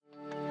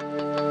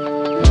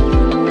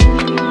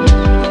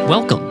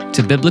Welcome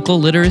to Biblical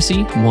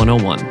Literacy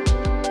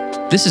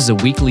 101. This is a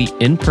weekly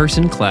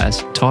in-person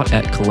class taught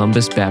at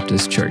Columbus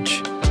Baptist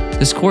Church.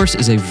 This course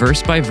is a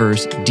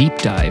verse-by-verse deep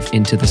dive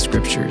into the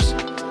Scriptures.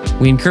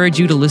 We encourage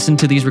you to listen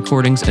to these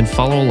recordings and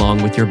follow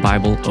along with your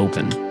Bible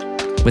open.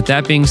 With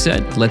that being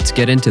said, let's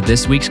get into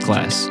this week's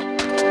class.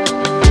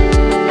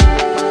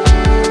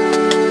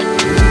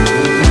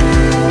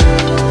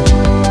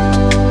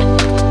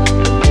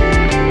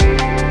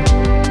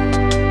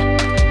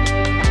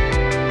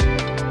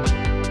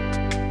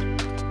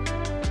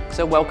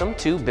 So welcome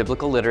to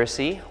Biblical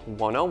Literacy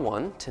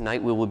 101.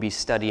 Tonight we will be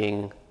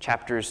studying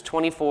chapters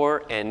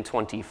 24 and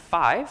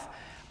 25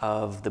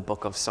 of the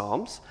book of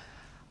Psalms.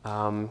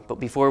 But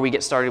before we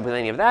get started with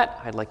any of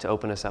that, I'd like to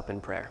open us up in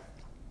prayer.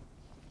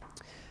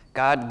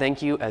 God,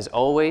 thank you as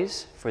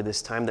always for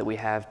this time that we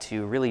have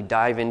to really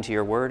dive into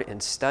your word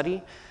and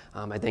study.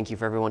 I thank you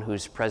for everyone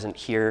who's present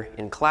here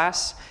in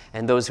class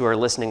and those who are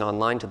listening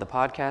online to the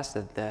podcast,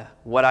 that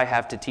what I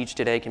have to teach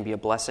today can be a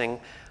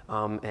blessing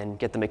and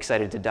get them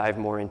excited to dive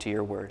more into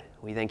your word.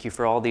 We thank you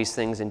for all these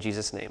things in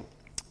Jesus' name.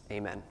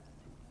 Amen.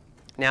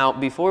 Now,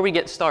 before we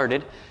get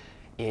started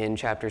in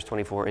chapters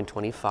 24 and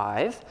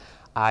 25,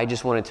 I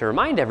just wanted to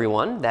remind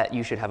everyone that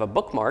you should have a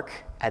bookmark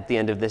at the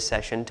end of this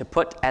session to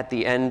put at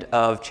the end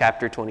of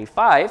chapter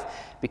 25,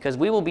 because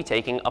we will be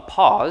taking a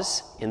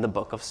pause in the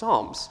book of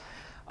Psalms.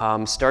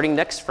 Starting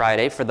next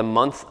Friday, for the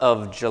month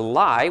of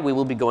July, we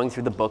will be going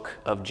through the book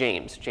of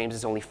James. James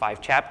is only 5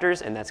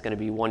 chapters, and that's going to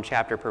be 1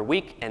 chapter per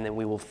week, and then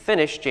we will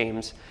finish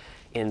James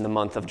in the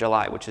month of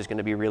July, which is going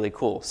to be really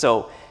cool.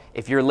 So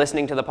if you're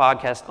listening to the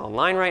podcast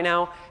online right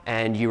now,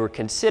 and you were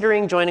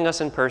considering joining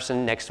us in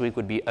person, next week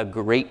would be a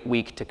great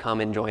week to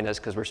come and join us,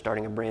 because we're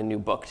starting a brand new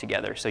book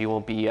together. So you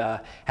won't be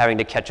having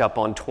to catch up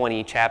on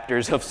 20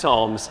 chapters of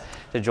Psalms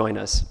to join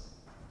us.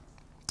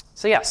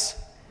 So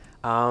yes,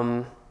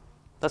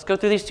 let's go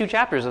through these 2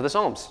 chapters of the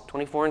Psalms,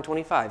 24 and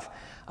 25.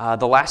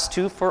 The last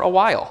 2 for a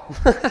while,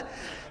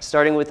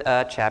 starting with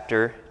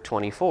chapter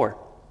 24.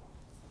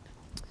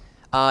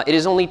 It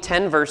is only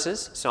 10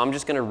 verses, so I'm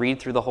just going to read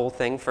through the whole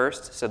thing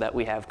first so that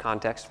we have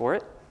context for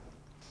it.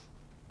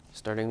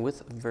 Starting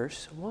with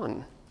verse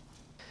 1.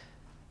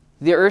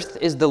 The earth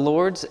is the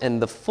Lord's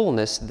and the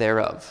fullness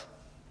thereof,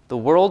 the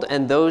world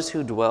and those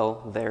who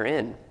dwell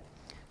therein.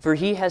 For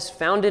he has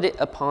founded it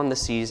upon the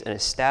seas and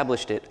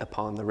established it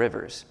upon the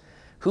rivers.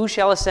 Who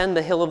shall ascend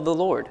the hill of the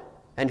Lord,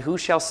 and who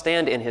shall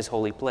stand in his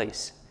holy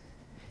place?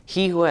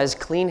 He who has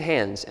clean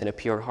hands and a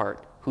pure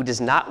heart, who does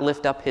not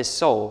lift up his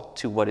soul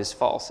to what is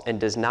false, and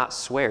does not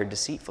swear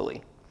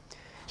deceitfully.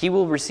 He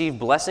will receive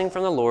blessing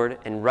from the Lord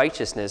and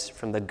righteousness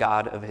from the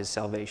God of his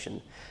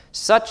salvation.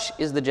 Such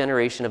is the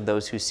generation of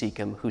those who seek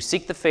him, who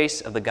seek the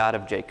face of the God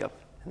of Jacob.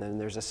 And then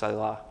there's a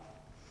Selah.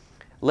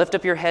 Lift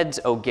up your heads,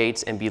 O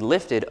gates, and be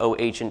lifted, O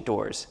ancient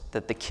doors,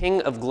 that the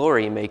King of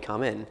glory may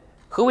come in.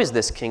 Who is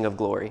this King of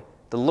glory?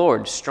 The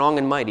Lord, strong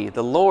and mighty,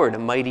 the Lord,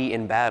 mighty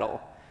in battle.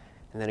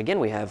 And then again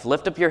we have,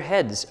 lift up your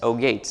heads, O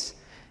gates,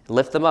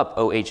 lift them up,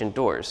 O ancient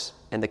doors,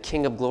 and the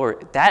King of glory,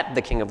 that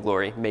the King of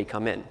glory may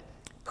come in.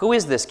 Who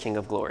is this King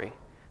of glory?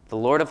 The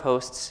Lord of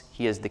hosts,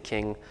 he is the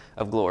King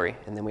of glory.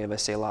 And then we have a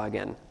Selah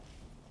again.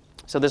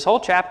 So this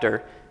whole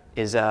chapter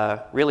is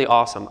really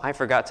awesome. I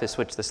forgot to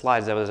switch the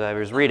slides as I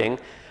was reading.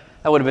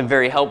 That would have been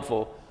very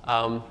helpful.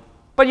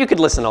 But you could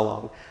listen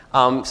along.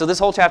 So this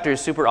whole chapter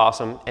is super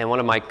awesome, and one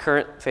of my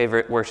current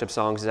favorite worship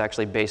songs is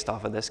actually based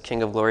off of this.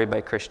 King of Glory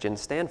by Christian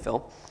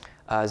Stanfill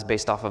is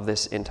based off of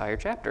this entire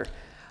chapter.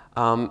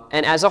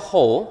 And as a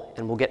whole,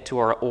 and we'll get to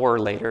our or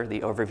later,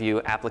 the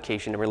overview,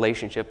 application, and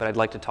relationship, but I'd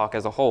like to talk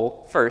as a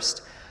whole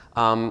first.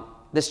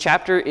 This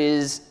chapter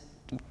is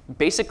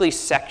basically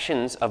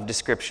sections of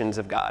descriptions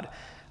of God.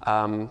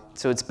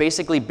 So it's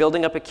basically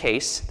building up a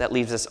case that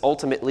leaves us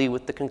ultimately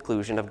with the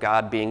conclusion of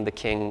God being the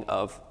king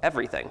of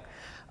everything.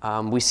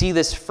 We see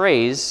this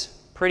phrase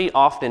pretty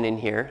often in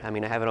here. I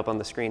mean, I have it up on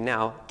the screen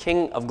now,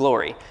 King of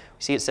Glory. We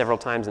see it several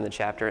times in the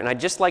chapter, and I'd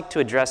just like to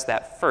address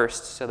that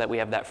first so that we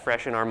have that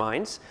fresh in our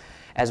minds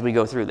as we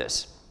go through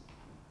this.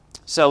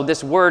 So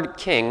this word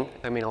king,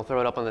 I mean, I'll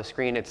throw it up on the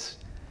screen. It's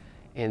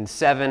in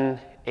 7,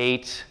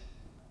 8,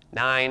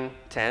 9,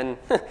 10.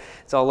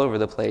 It's all over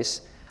the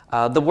place.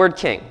 The word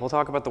king, we'll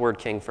talk about the word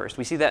king first.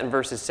 We see that in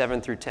verses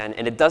 7 through 10,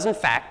 and it does in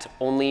fact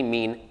only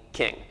mean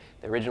king.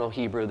 The original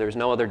Hebrew, there's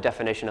no other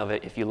definition of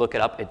it. If you look it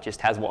up, it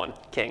just has one,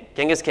 king.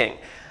 King is king.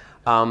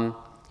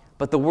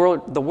 But the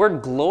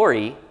word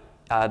glory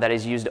that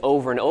is used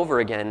over and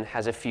over again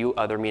has a few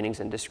other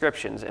meanings and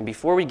descriptions. And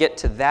before we get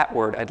to that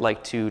word, I'd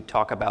like to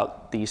talk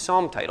about the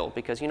psalm title,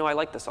 because I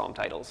like the psalm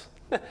titles.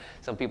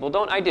 Some people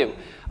don't, I do.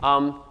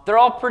 They're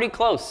all pretty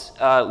close,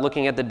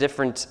 looking at the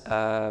different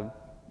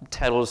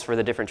titles for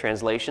the different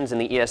translations. In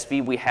the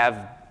ESV, we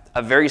have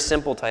a very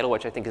simple title,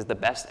 which I think is the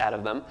best out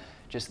of them,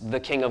 just the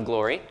King of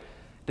Glory.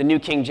 The New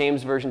King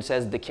James Version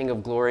says the King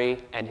of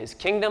Glory and his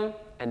kingdom,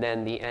 and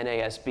then the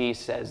NASB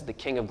says the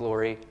King of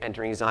Glory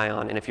entering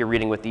Zion. And if you're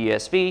reading with the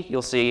ESV,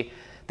 you'll see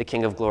the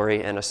King of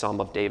Glory and a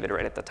Psalm of David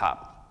right at the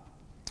top.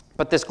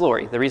 But this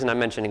glory, the reason I'm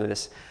mentioning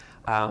this,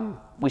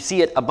 We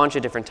see it a bunch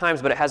of different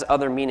times, but it has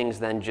other meanings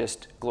than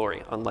just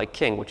glory, unlike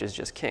king, which is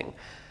just king.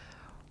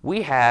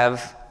 We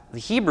have the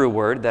Hebrew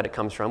word that it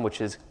comes from,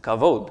 which is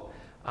kavod.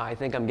 I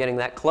think I'm getting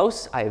that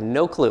close. I have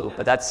no clue,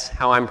 but that's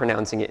how I'm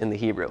pronouncing it in the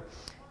Hebrew.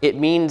 It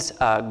means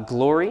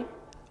glory,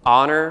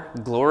 honor,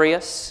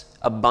 glorious,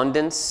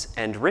 abundance,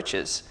 and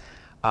riches.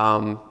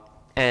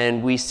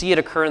 And we see it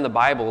occur in the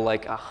Bible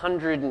like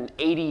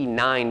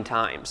 189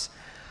 times.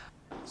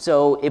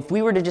 So if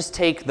we were to just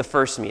take the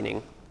first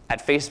meaning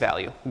at face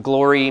value,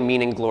 glory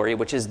meaning glory,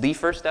 which is the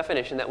first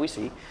definition that we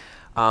see,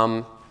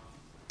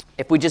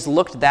 if we just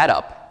looked that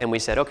up and we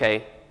said,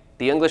 okay,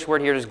 the English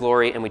word here is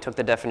glory, and we took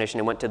the definition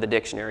and went to the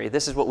dictionary,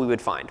 this is what we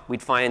would find.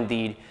 We'd find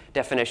the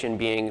definition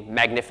being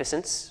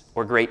magnificence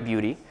or great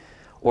beauty,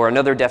 or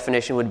another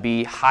definition would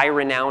be high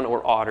renown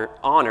or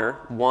honor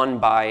won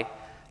by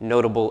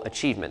notable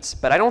achievements.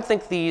 But I don't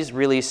think these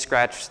really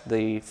scratch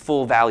the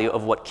full value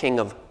of what King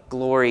of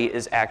Glory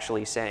is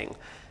actually saying.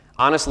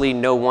 Honestly,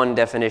 no one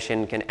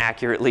definition can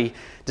accurately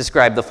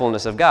describe the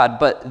fullness of God,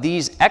 but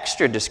these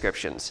extra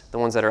descriptions, the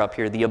ones that are up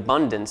here, the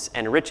abundance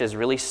and riches,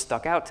 really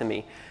stuck out to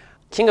me.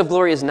 King of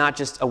Glory is not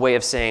just a way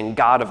of saying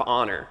God of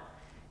honor.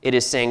 It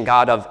is saying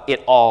God of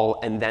it all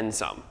and then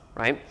some,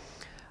 right?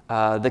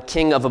 The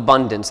King of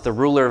abundance, the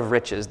ruler of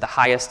riches, the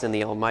highest and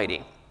the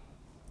almighty.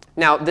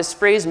 Now, this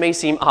phrase may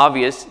seem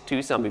obvious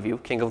to some of you,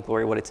 King of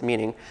Glory, what it's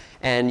meaning,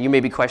 and you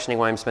may be questioning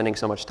why I'm spending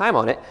so much time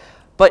on it,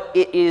 but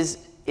it is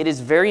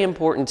very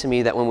important to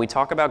me that when we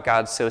talk about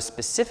God so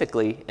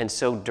specifically and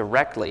so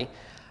directly,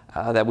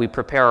 that we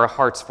prepare our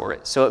hearts for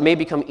it. So it may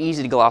become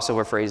easy to gloss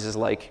over phrases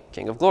like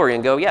King of Glory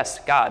and go, yes,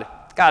 God,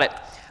 got it.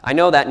 I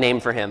know that name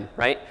for him,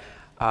 right?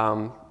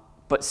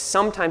 But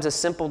sometimes a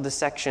simple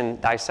dissection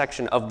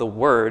of the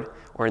word,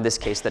 or in this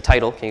case, the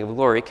title, King of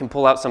Glory, can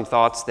pull out some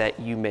thoughts that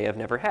you may have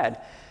never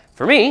had.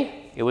 For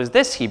me, it was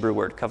this Hebrew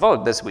word,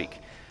 kavod, this week.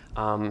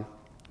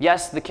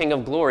 Yes, the King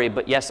of Glory,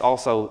 but yes,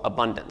 also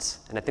abundance.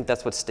 And I think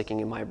that's what's sticking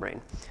in my brain.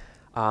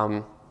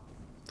 And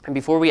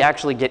before we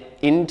actually get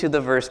into the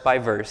verse by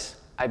verse,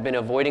 I've been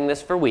avoiding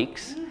this for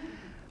weeks,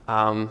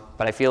 but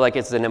I feel like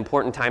it's an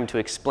important time to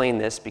explain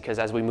this because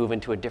as we move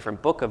into a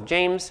different book of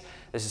James,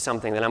 this is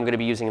something that I'm going to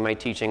be using in my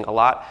teaching a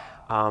lot.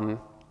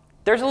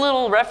 There's a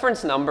little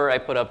reference number I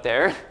put up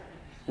there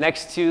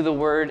next to the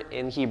word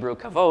in Hebrew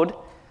kavod,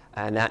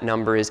 and that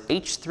number is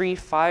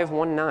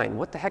H3519.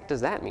 What the heck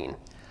does that mean?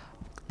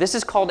 This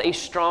is called a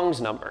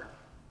Strong's number,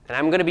 and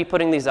I'm going to be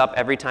putting these up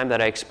every time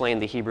that I explain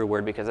the Hebrew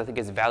word because I think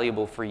it's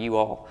valuable for you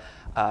all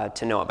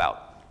to know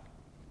about.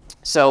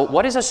 So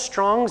what is a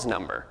Strong's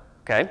number?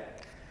 Okay,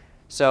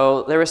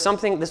 so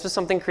this was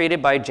something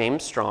created by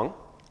James Strong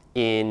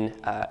in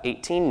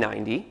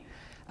 1890.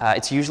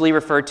 It's usually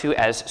referred to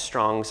as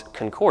Strong's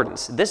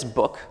Concordance. This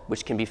book,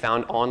 which can be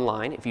found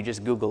online if you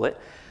just Google it,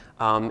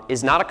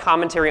 is not a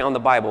commentary on the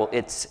Bible.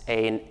 It's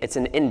an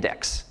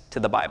index to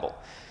the Bible.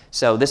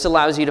 So this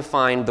allows you to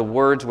find the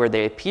words where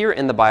they appear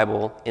in the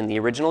Bible in the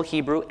original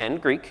Hebrew and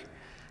Greek,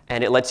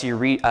 and it lets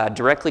you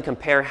directly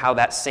compare how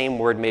that same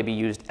word may be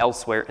used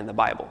elsewhere in the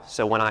Bible.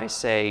 So when I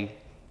say,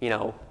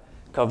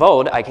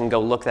 kavod, I can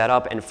go look that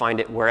up and find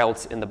it where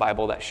else in the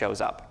Bible that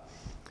shows up.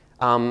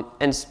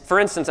 And for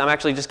instance, I'm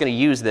actually just going to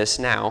use this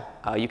now.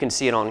 You can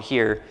see it on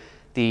here.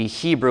 The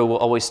Hebrew will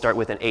always start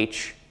with an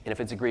H, and if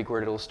it's a Greek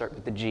word, it'll start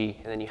with the G,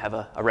 and then you have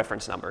a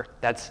reference number.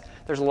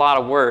 There's a lot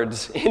of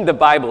words in the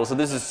Bible, so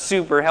this is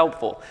super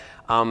helpful.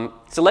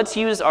 So let's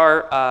use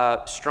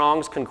our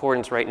Strong's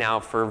Concordance right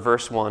now for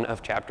verse 1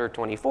 of chapter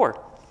 24.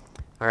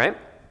 All right?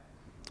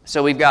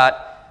 So we've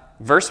got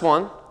verse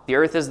 1, the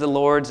earth is the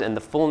Lord's and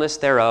the fullness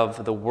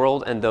thereof, the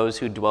world and those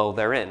who dwell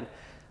therein.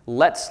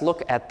 Let's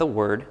look at the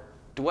word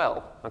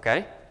dwell,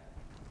 okay?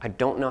 I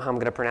don't know how I'm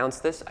going to pronounce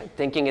this. I'm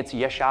thinking it's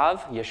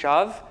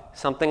yeshav,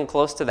 something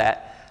close to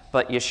that.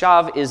 But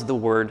yeshav is the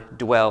word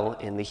dwell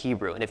in the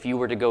Hebrew. And if you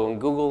were to go on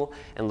Google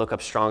and look up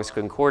Strong's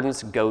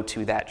Concordance, go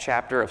to that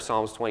chapter of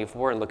Psalms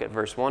 24 and look at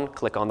verse 1,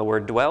 click on the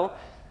word dwell,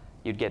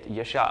 you'd get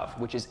yeshav,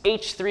 which is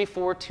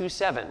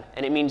H3427.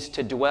 And it means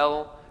to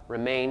dwell,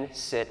 remain,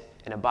 sit,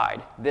 and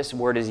abide. This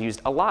word is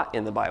used a lot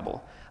in the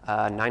Bible,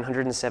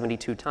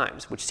 972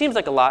 times, which seems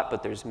like a lot,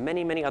 but there's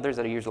many, many others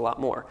that are used a lot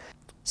more.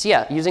 So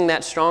yeah, using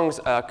that Strong's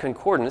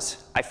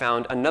Concordance, I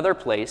found another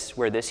place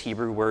where this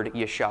Hebrew word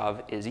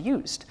yeshav is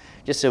used,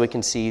 just so we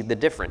can see the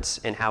difference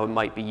in how it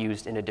might be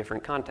used in a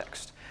different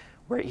context.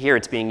 Where here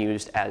it's being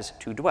used as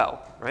to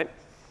dwell, right?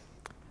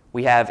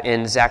 We have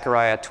in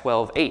Zechariah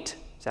 12:8.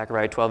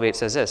 Zechariah 12:8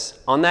 says this,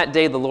 "On that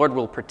day the Lord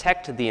will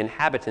protect the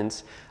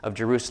inhabitants of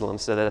Jerusalem,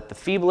 so that the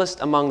feeblest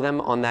among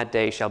them on that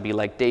day shall be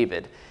like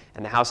David,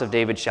 and the house of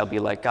David shall be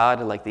like God,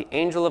 like the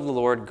angel of the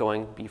Lord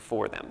going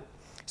before them."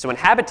 So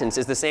inhabitants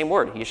is the same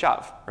word,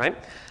 yeshav, right?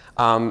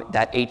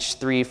 That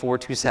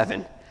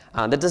H3427.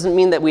 That doesn't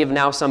mean that we have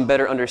now some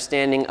better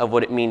understanding of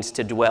what it means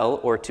to dwell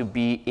or to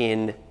be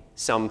in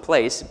some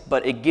place,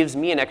 but it gives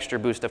me an extra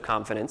boost of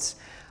confidence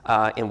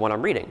in what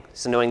I'm reading.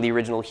 So knowing the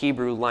original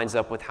Hebrew lines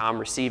up with how I'm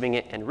receiving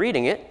it and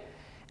reading it,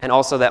 and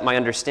also that my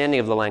understanding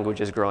of the language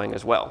is growing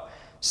as well.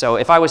 So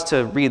if I was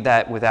to read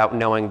that without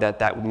knowing that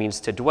that means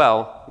to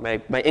dwell,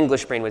 my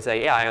English brain would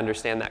say, yeah, I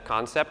understand that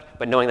concept,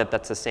 but knowing that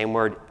that's the same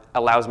word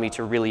allows me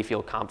to really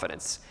feel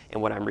confidence in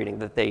what I'm reading,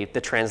 that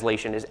the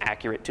translation is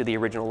accurate to the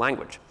original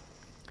language.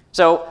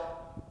 So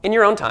in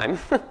your own time,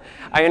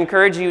 I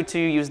encourage you to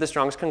use the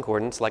Strong's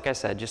Concordance. Like I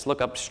said, just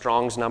look up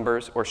Strong's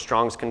numbers or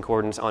Strong's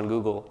Concordance on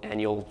Google, and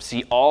you'll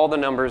see all the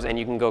numbers, and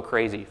you can go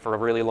crazy for a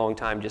really long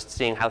time just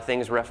seeing how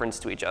things reference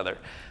to each other.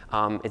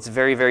 It's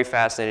very, very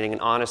fascinating,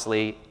 and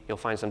honestly, you'll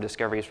find some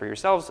discoveries for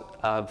yourselves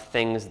of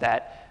things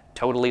that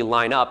totally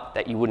line up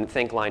that you wouldn't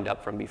think lined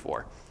up from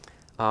before.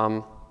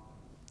 So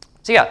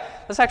yeah,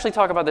 let's actually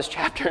talk about this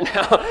chapter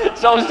now.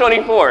 Psalms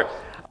 24.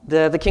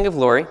 The King of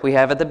Glory we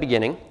have at the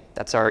beginning.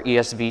 That's our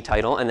ESV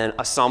title, and then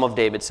a Psalm of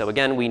David. So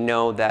again, we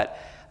know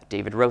that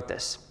David wrote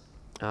this.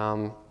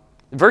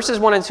 Verses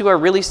 1 and 2 are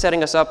really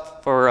setting us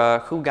up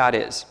for who God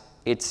is.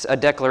 It's a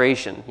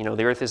declaration. You know,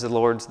 the earth is the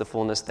Lord's, the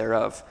fullness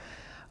thereof.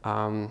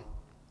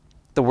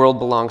 The world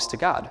belongs to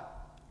God.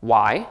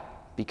 Why?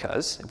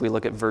 Because if we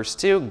look at verse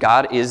 2,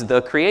 God is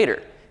the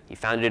creator. He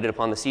founded it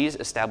upon the seas,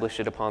 established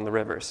it upon the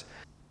rivers.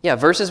 Yeah,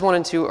 verses 1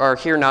 and 2 are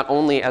here not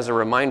only as a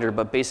reminder,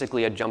 but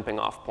basically a jumping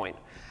off point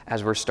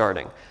as we're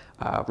starting.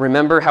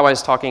 Remember how I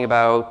was talking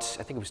about,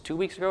 I think it was 2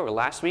 weeks ago or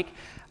last week,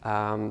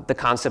 the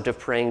concept of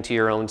praying to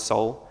your own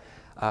soul,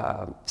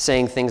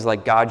 saying things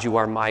like, God, you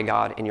are my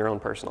God in your own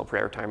personal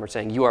prayer time, or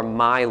saying, you are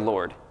my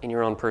Lord in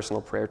your own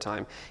personal prayer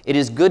time. It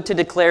is good to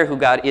declare who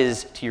God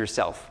is to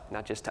yourself,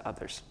 not just to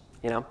others,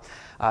 you know?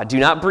 Do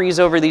not breeze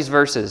over these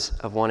verses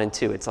of 1 and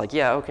 2. It's like,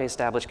 yeah, okay,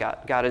 establish God.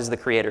 God is the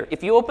creator.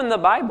 If you open the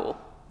Bible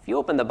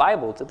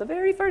to the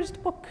very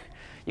first book,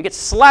 you get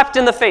slapped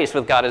in the face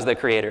with God as the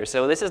creator.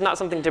 So this is not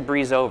something to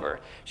breeze over.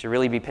 You should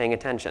really be paying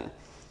attention.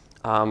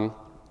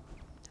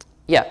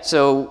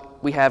 So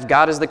we have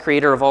God as the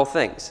creator of all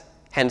things.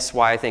 Hence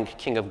why I think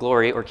King of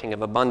Glory or King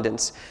of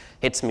Abundance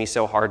hits me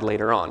so hard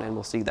later on, and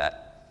we'll see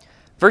that.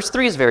 Verse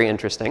 3 is very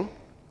interesting.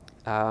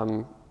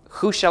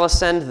 Who shall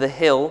ascend the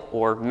hill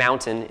or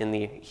mountain in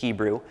the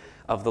Hebrew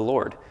of the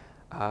Lord?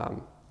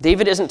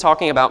 David isn't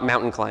talking about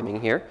mountain climbing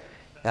here.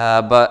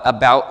 But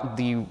about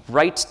the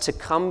right to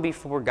come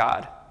before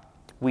God.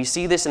 We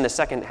see this in the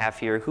second half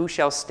here. Who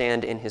shall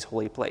stand in his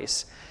holy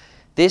place?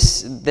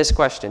 This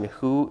question,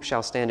 who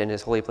shall stand in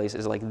his holy place,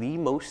 is like the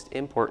most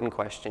important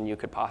question you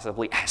could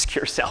possibly ask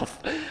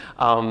yourself.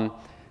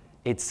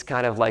 It's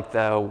kind of like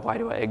the why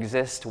do I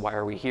exist? Why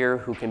are we here?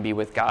 Who can be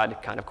with God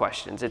kind of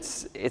questions.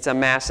 It's a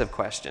massive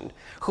question.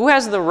 Who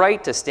has the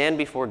right to stand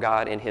before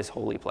God in his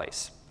holy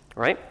place,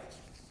 right?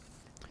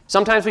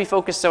 Sometimes we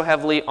focus so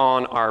heavily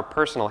on our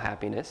personal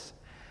happiness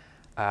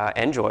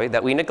and joy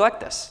that we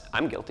neglect this.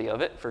 I'm guilty of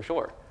it, for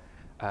sure.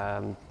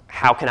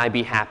 How can I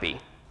be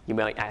happy? You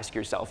might ask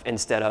yourself,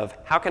 instead of,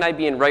 how can I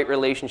be in right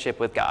relationship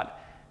with God?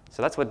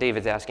 So that's what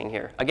David's asking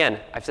here. Again,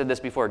 I've said this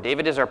before,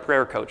 David is our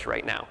prayer coach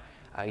right now.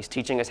 He's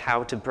teaching us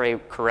how to pray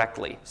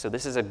correctly. So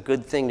this is a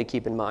good thing to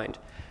keep in mind.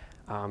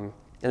 And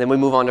then we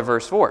move on to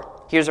verse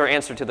 4. Here's our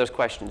answer to those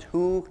questions.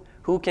 Who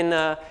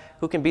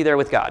can be there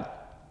with God?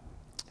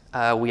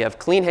 We have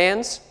clean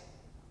hands,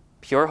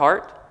 pure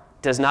heart,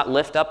 does not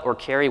lift up or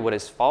carry what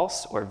is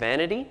false or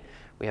vanity.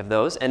 We have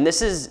those. And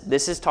this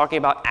is talking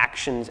about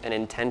actions and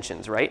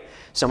intentions, right?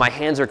 So my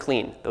hands are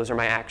clean. Those are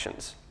my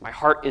actions. My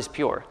heart is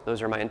pure.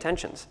 Those are my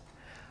intentions.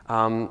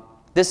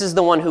 This is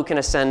the one who can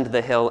ascend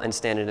the hill and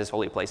stand in his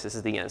holy place. This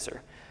is the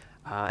answer.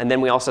 And then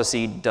we also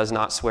see does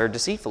not swear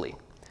deceitfully.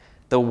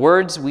 The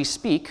words we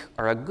speak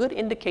are a good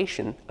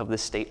indication of the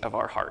state of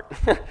our heart.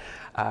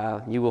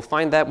 You will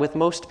find that with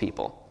most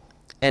people.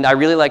 And I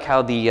really like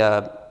how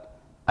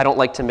I don't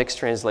like to mix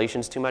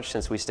translations too much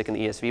since we stick in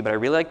the ESV, but I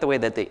really like the way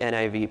that the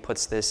NIV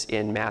puts this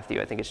in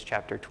Matthew. I think it's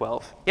chapter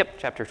 12. Yep,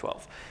 chapter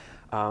 12.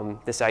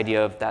 This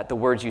idea of that the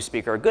words you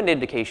speak are a good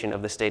indication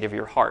of the state of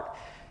your heart.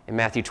 In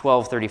Matthew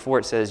 12:34,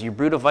 it says, you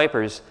brood of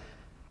vipers,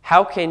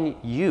 how can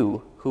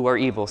you who are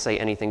evil say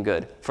anything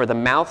good? For the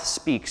mouth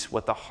speaks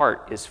what the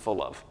heart is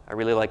full of. I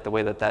really like the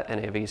way that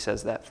NIV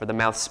says that. For the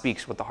mouth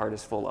speaks what the heart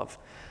is full of.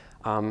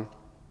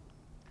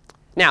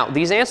 Now,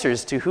 these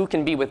answers to who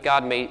can be with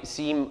God may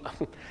seem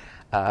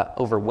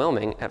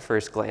overwhelming at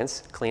first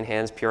glance. Clean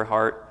hands, pure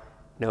heart,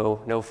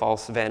 no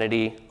false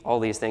vanity, all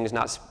these things,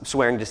 not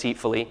swearing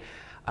deceitfully.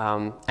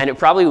 And it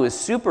probably was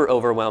super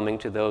overwhelming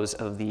to those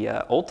of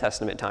the Old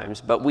Testament times,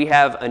 but we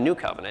have a new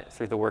covenant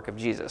through the work of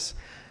Jesus.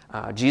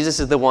 Jesus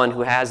is the one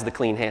who has the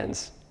clean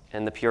hands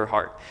and the pure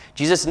heart.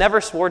 Jesus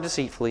never swore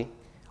deceitfully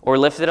or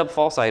lifted up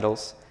false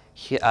idols.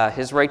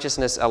 His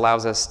righteousness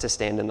allows us to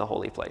stand in the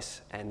holy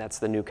place, and that's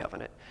the new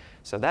covenant.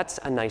 So that's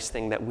a nice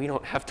thing that we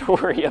don't have to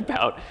worry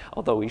about,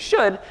 although we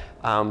should,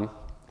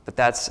 but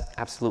that's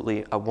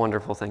absolutely a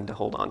wonderful thing to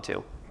hold on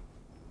to.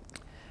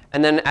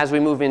 And then as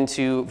we move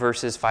into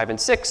verses 5 and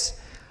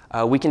 6,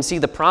 we can see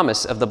the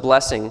promise of the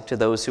blessing to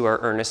those who are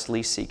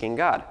earnestly seeking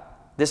God.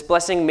 This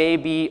blessing may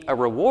be a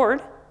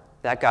reward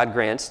that God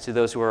grants to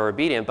those who are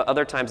obedient, but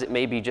other times it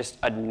may be just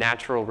a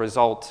natural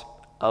result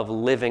of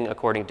living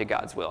according to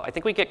God's will. I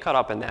think we get caught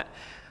up in that.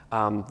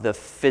 the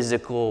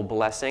physical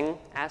blessing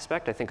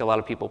aspect. I think a lot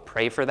of people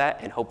pray for that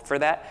and hope for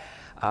that,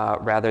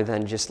 rather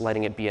than just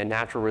letting it be a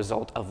natural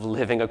result of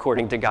living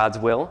according to God's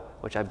will,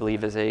 which I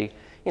believe is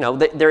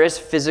there is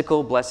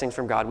physical blessings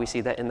from God. We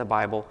see that in the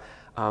Bible,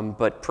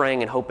 but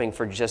praying and hoping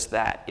for just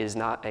that is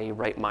not a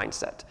right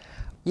mindset.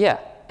 Yeah,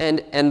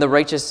 and the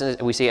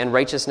righteousness, we see, and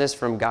righteousness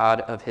from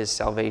God of his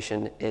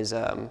salvation is,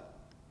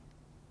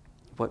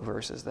 what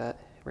verse is that?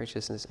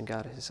 Righteousness in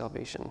God of his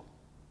salvation.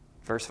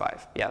 Verse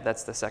 5. Yeah,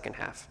 that's the second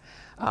half.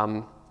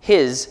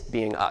 His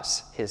being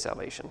us, his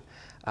salvation.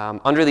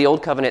 Under the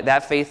old covenant,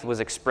 that faith was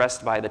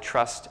expressed by the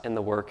trust in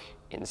the work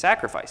in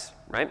sacrifice,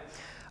 right?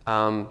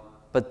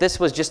 But this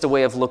was just a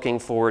way of looking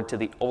forward to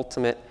the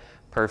ultimate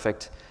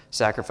perfect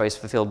sacrifice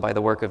fulfilled by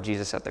the work of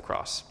Jesus at the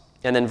cross.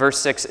 And then verse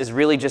 6 is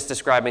really just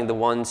describing the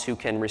ones who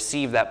can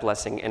receive that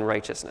blessing and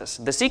righteousness.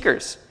 The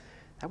seekers,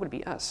 that would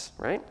be us,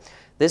 right?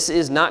 This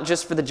is not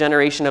just for the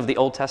generation of the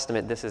Old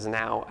Testament, this is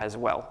now as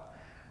well.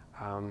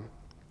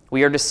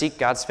 We are to seek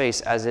God's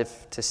face as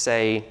if to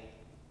say,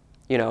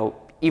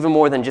 even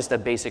more than just a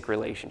basic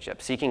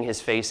relationship. Seeking his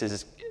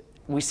face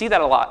we see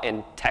that a lot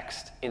in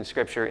text, in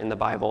Scripture, in the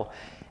Bible.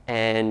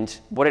 And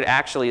what it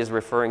actually is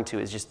referring to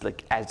is just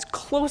like as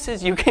close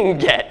as you can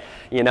get,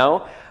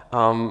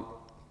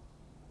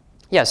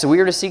 so we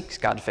are to seek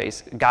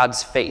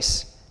God's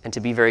face, and to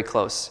be very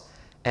close.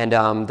 And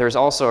there's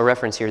also a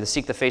reference here to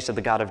seek the face of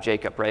the God of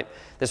Jacob, right?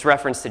 This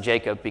reference to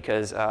Jacob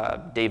because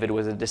David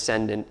was a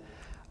descendant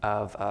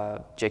of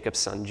Jacob's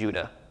son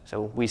Judah.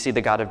 So we see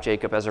the God of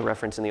Jacob as a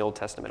reference in the Old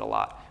Testament a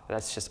lot. But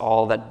that's just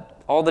all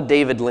the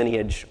David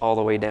lineage all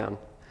the way down.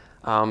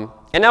 And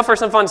now for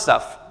some fun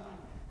stuff.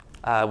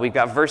 We've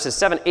got verses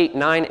 7, 8,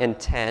 9, and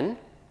 10.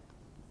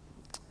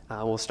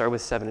 We'll start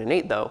with 7 and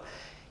 8, though.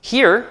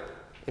 Here,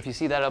 if you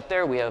see that up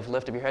there, we have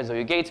lift up your heads, O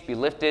you gates, be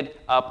lifted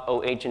up,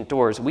 O ancient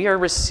doors. We are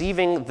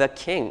receiving the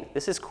King.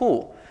 This is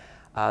cool.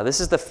 This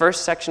is the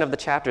first section of the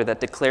chapter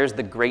that declares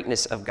the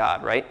greatness of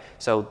God, right?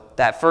 So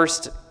the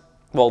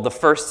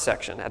first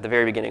section at the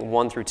very beginning,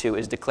 1 through 2,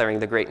 is declaring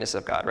the greatness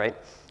of God, right?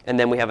 And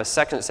then we have a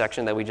second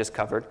section that we just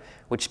covered,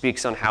 which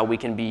speaks on how we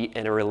can be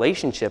in a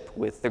relationship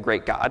with the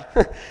great God.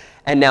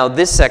 And now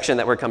this section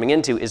that we're coming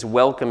into is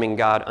welcoming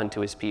God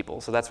unto his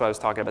people. So that's what I was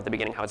talking about at the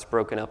beginning, how it's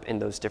broken up in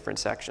those different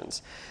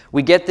sections.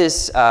 We get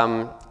this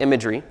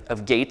imagery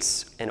of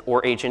gates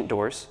or ancient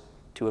doors,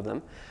 2 of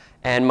them,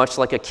 and much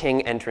like a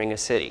king entering a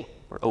city,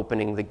 we're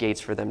opening the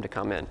gates for them to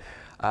come in.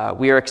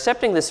 We are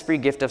accepting this free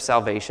gift of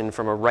salvation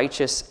from a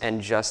righteous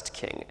and just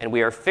king, and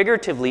we are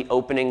figuratively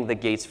opening the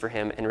gates for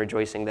him and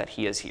rejoicing that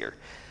he is here.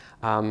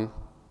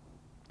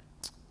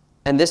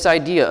 And this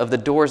idea of the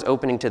doors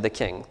opening to the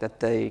king, that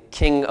the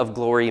King of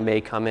glory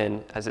may come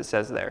in, as it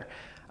says there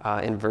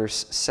in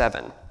verse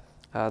 7.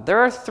 There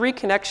are 3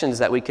 connections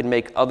that we can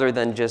make other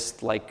than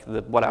just like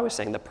what I was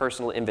saying, the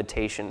personal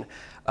invitation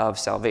of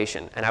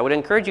salvation. And I would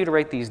encourage you to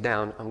write these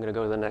down. I'm going to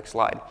go to the next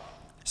slide.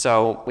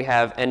 So we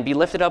have, and be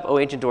lifted up, O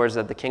ancient doors,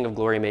 that the King of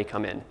glory may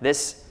come in.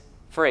 This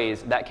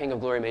phrase, that King of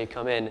glory may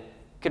come in,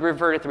 could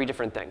refer to 3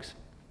 different things.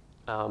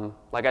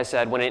 Like I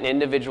said, when an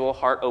individual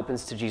heart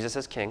opens to Jesus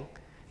as King,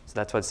 so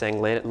that's what it's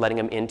saying, letting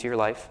him into your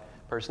life,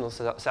 personal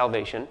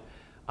salvation.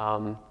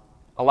 A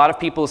lot of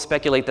people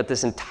speculate that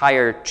this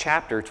entire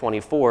chapter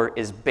 24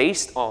 is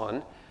based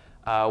on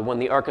when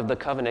the Ark of the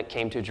Covenant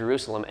came to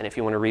Jerusalem. And if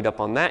you want to read up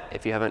on that,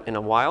 if you haven't in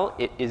a while,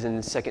 it is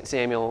in 2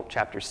 Samuel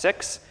chapter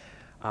 6.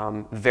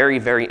 Very,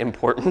 very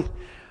important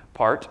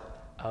part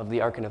of the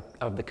Ark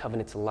of the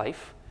Covenant's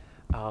life.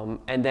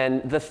 And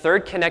then the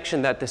third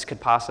connection that this could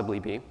possibly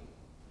be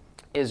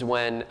is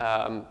when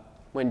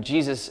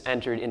Jesus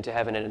entered into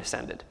heaven and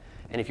ascended.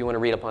 And if you want to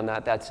read up on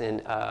that, that's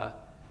in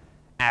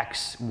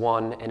Acts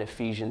 1 and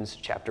Ephesians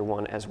chapter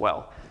 1 as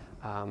well.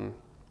 And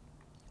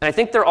I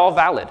think they're all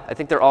valid. I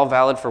think they're all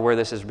valid for where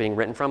this is being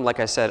written from. Like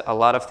I said, a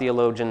lot of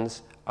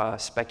theologians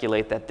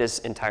speculate that this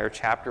entire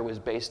chapter was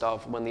based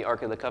off when the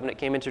Ark of the Covenant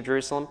came into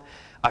Jerusalem,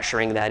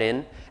 ushering that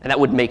in. And that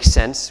would make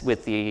sense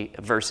with the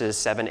verses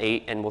 7,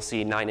 8, and we'll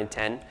see 9 and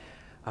 10.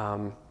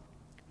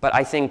 But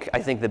I think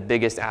the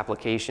biggest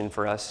application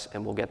for us,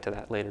 and we'll get to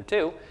that later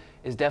too,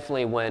 is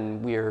definitely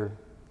when we're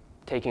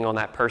taking on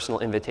that personal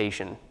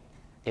invitation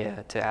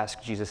to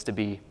ask Jesus to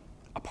be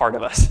a part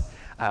of us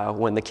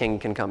when the King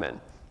can come in.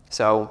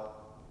 So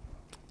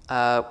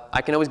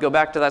I can always go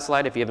back to that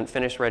slide if you haven't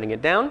finished writing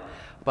it down,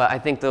 but I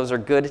think those are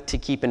good to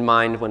keep in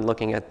mind when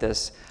looking at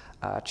this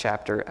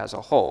chapter as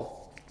a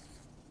whole.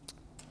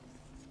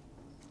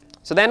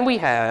 So then we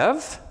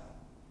have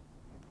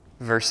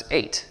verse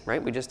 8,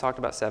 right? We just talked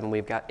about 7,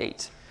 we've got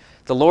 8.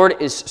 The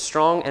Lord is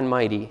strong and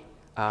mighty.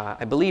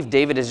 I believe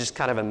David is just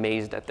kind of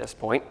amazed at this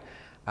point.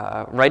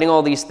 Writing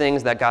all these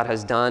things that God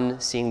has done,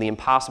 seeing the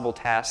impossible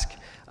task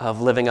of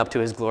living up to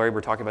his glory.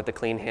 We're talking about the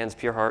clean hands,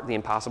 pure heart, the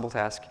impossible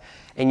task.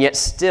 And yet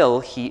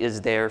still he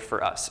is there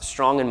for us,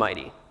 strong and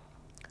mighty.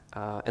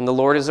 And the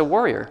Lord is a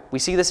warrior. We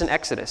see this in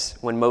Exodus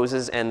when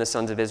Moses and the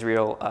sons of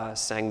Israel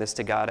sang this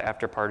to God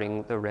after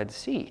parting the Red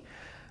Sea.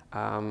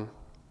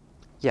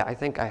 I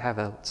think I have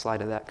a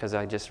slide of that because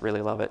I just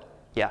really love it.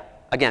 Yeah,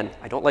 Again,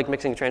 I don't like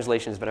mixing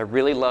translations, but I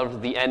really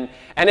loved the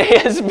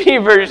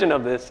NASB version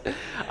of this.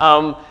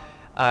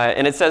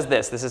 And it says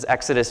this is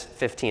Exodus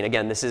 15.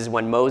 Again, this is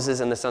when Moses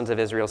and the sons of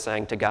Israel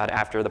sang to God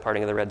after the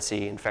parting of the Red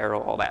Sea and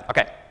Pharaoh, all that.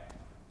 Okay.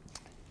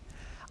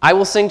 I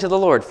will sing to the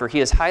Lord, for he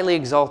is highly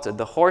exalted.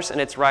 The horse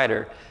and its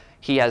rider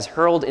he has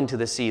hurled into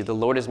the sea. The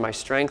Lord is my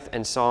strength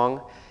and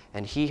song,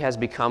 and he has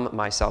become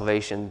my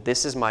salvation.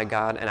 This is my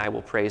God, and I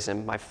will praise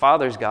him. My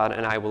father's God,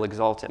 and I will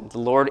exalt him. The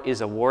Lord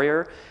is a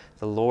warrior.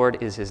 The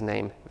Lord is his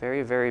name.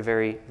 Very, very,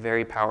 very,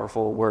 very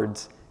powerful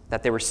words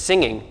that they were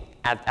singing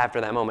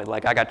after that moment.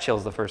 Like, I got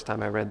chills the first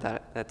time I read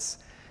that. That's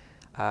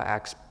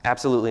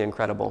absolutely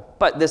incredible.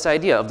 But this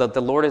idea of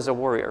the Lord is a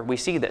warrior, we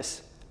see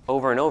this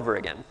over and over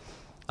again.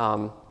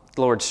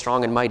 The Lord's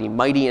strong and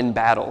mighty in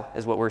battle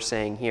is what we're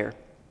saying here.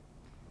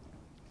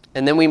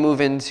 And then we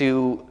move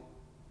into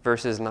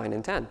verses 9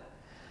 and 10.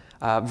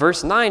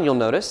 Verse 9, you'll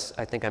notice,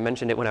 I think I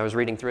mentioned it when I was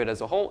reading through it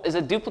as a whole, is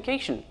a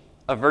duplication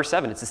of verse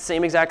 7. It's the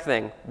same exact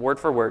thing, word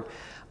for word.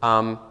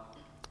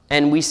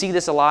 And we see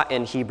this a lot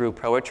in Hebrew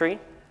poetry.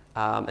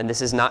 And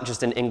this is not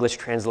just an English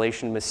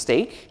translation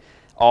mistake.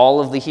 All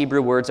of the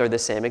Hebrew words are the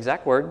same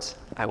exact words.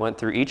 I went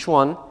through each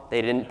one.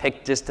 They didn't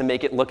pick just to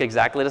make it look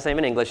exactly the same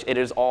in English. It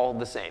is all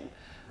the same.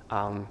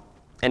 And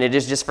it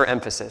is just for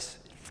emphasis,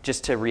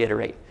 just to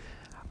reiterate.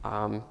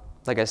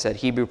 Like I said,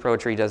 Hebrew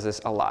poetry does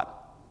this a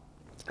lot.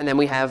 And then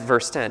we have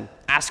verse 10,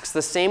 asks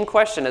the same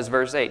question as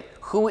verse 8.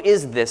 Who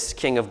is this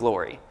King of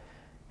glory?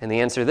 And the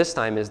answer this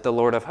time is the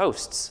Lord of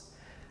hosts.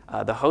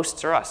 The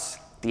hosts are us,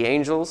 the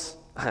angels,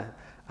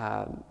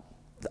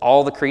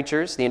 all the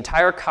creatures. The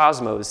entire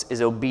cosmos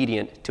is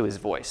obedient to his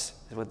voice,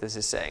 is what this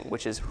is saying,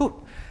 which is,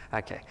 whew,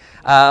 okay.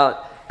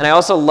 And I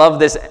also love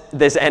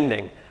this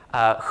ending.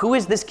 Who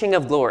is this King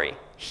of glory?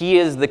 He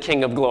is the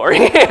King of glory,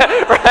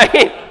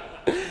 right?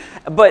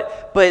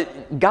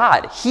 But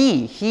God,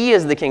 He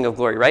is the King of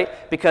glory,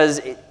 right?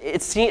 Because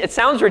it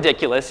sounds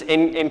ridiculous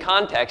in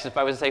context if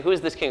I was to say, who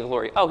is this King of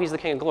glory? Oh, he's the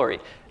King of glory.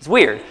 It's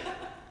weird.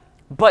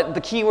 But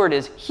the key word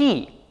is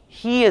He.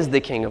 He is the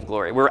King of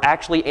glory. We're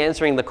actually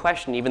answering the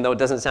question, even though it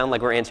doesn't sound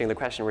like we're answering the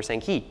question. We're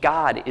saying He,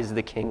 God, is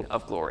the King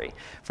of glory,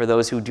 for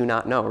those who do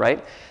not know,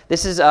 right?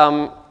 This is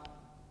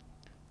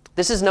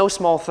no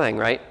small thing,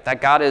 right?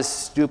 That God is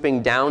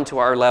stooping down to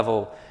our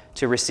level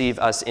to receive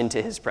us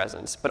into his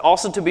presence, but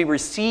also to be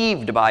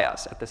received by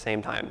us at the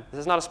same time. This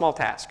is not a small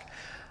task.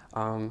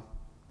 So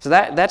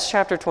that's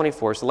chapter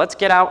 24. So let's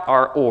get out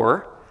our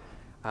or,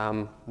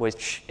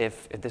 which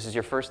if this is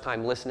your first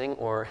time listening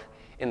or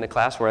in the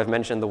class where I've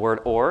mentioned the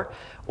word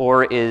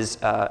or is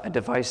a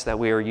device that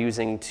we are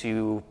using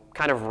to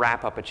kind of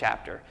wrap up a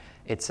chapter.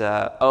 It's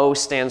O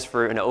stands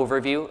for an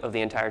overview of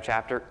the entire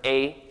chapter.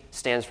 A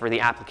stands for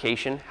the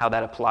application, how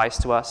that applies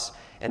to us.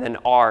 And then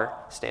R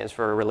stands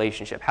for a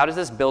relationship. How does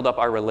this build up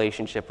our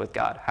relationship with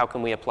God? How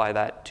can we apply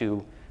that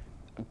to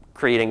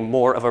creating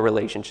more of a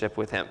relationship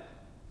with him?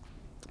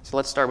 So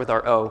let's start with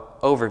our O,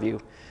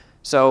 overview.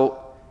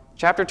 So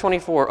chapter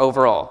 24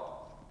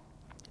 overall,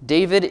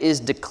 David is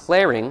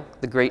declaring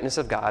the greatness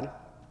of God.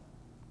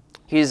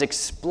 He is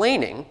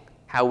explaining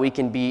how we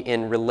can be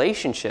in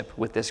relationship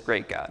with this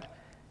great God,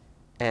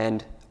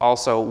 and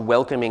also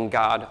welcoming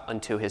God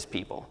unto his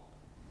people.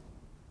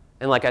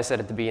 And like I said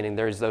at the beginning,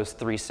 there's those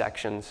three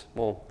sections,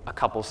 well, a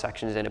couple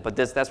sections in it, but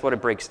that's what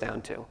it breaks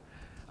down to,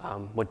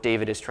 what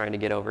David is trying to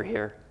get over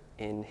here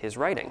in his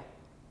writing.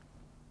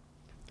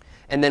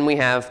 And then we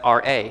have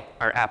our A,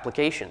 our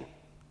application.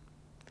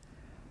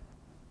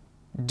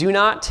 Do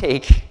not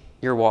take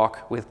your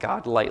walk with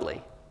God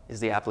lightly, is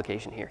the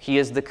application here. He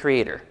is the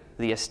creator,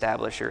 the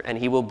establisher, and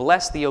he will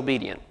bless the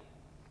obedient.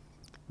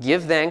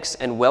 Give thanks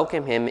and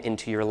welcome him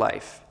into your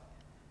life.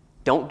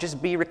 Don't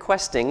just be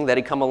requesting that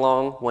he come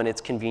along when it's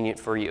convenient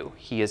for you.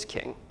 He is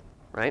king,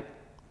 right?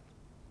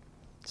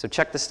 So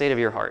check the state of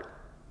your heart.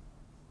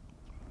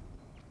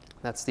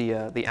 That's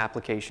the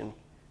application.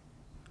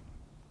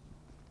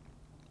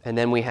 And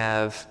then we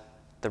have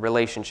the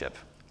relationship.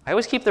 I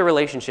always keep the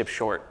relationship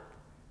short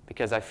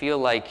because I feel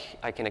like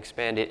I can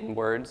expand it in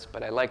words,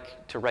 but I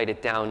like to write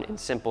it down in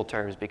simple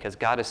terms because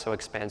God is so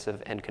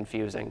expansive and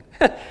confusing.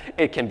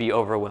 It can be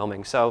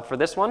overwhelming. So for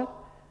this one,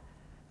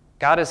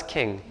 God is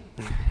king.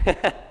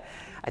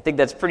 I think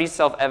that's pretty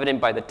self-evident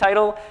by the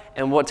title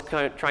and what's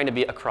trying to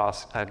be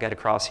get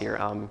across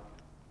here.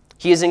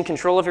 He is in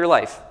control of your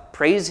life.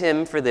 Praise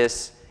him for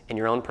this in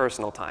your own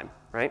personal time,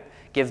 right?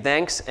 Give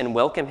thanks and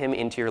welcome him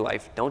into your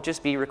life. Don't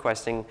just be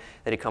requesting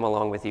that he come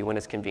along with you when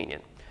it's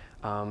convenient.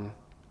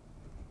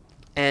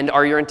 And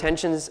are your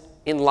intentions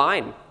in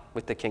line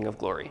with the King of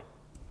Glory?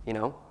 You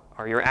know,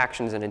 are your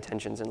actions and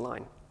intentions in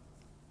line?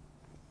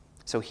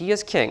 So he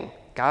is king.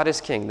 God is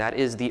king. That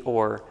is the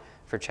or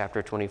for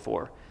chapter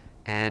 24.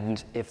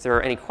 And if there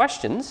are any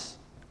questions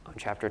on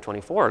chapter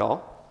 24 at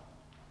all,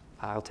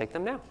 I'll take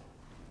them now.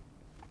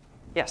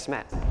 Yes,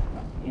 Matt.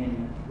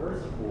 In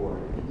verse 4,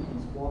 can you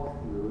just walk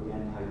through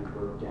again how you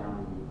broke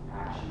down the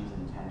actions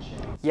and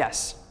intentions?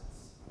 Yes,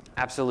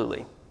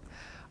 absolutely.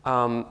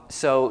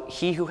 So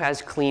he who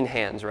has clean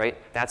hands, right?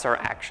 That's our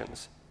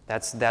actions.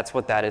 That's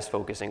what that is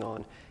focusing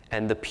on.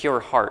 and the pure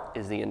heart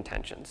is the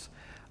intentions.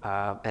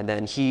 And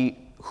then he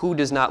who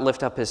does not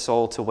lift up his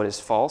soul to what is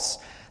false,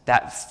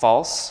 that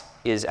false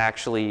is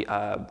actually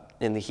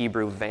in the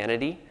Hebrew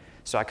vanity.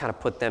 So I kind of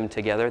put them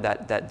together,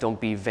 that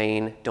don't be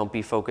vain, don't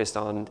be focused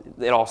on,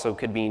 it also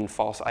could mean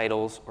false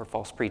idols or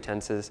false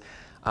pretenses,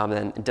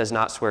 and does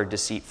not swear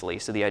deceitfully.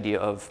 So the idea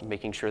of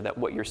making sure that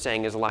what you're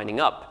saying is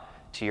lining up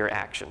to your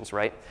actions,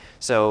 right?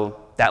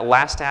 So that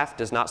last half,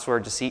 does not swear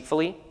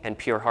deceitfully, and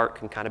pure heart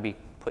can kind of be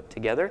put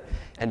together.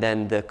 And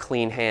then the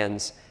clean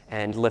hands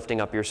and lifting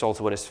up your soul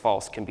to what is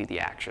false can be the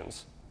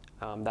actions.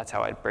 That's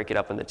how I'd break it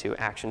up into two.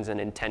 Actions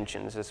and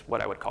intentions is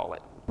what I would call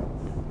it.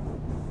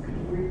 Could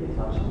you briefly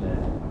touch on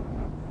that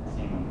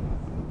same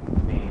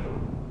vein?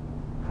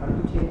 How do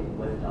you take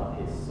lift up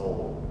his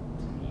soul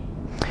to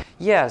mean?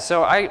 Yeah,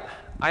 so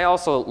I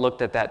also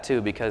looked at that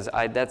too, because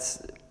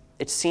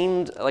it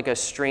seemed like a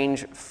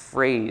strange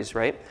phrase,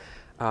 right?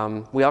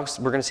 We're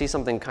going to see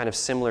something kind of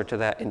similar to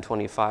that in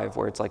 25,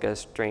 where it's like a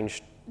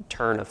strange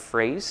turn of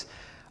phrase.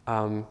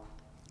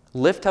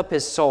 Lift up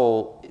his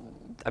soul,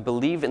 I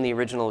believe in the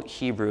original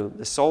Hebrew,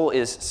 the soul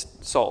is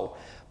soul,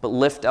 but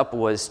lift up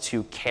was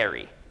to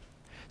carry.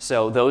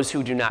 So those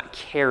who do not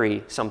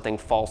carry something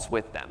false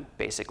with them,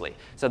 basically.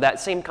 So that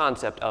same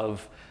concept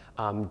of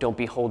don't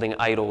be holding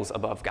idols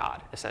above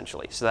God,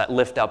 essentially. So that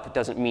lift up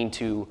doesn't mean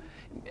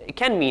it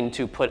can mean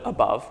to put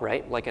above,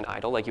 right? Like an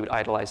idol, like you would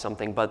idolize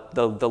something, but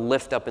the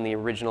lift up in the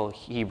original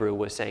Hebrew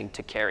was saying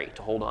to carry,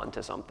 to hold on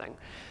to something.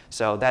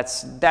 So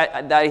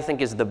that I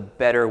think is the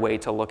better way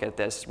to look at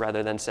this,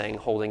 rather than saying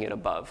holding it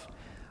above.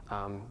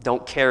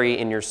 Don't carry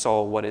in your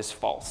soul what is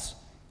false.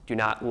 Do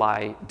not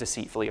lie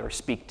deceitfully or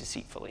speak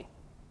deceitfully.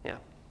 Yeah.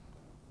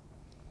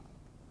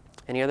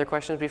 Any other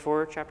questions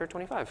before chapter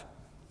 25?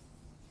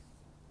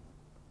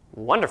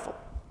 Wonderful.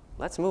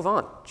 Let's move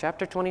on.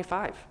 Chapter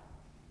 25.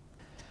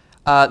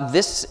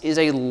 This is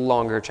a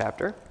longer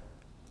chapter.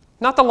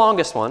 Not the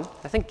longest one.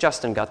 I think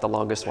Justin got the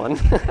longest one.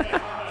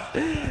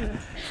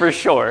 For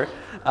sure.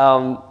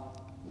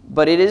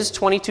 But it is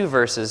 22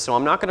 verses, so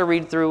I'm not going to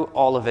read through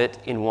all of it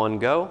in one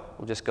go.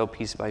 We'll just go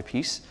piece by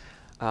piece.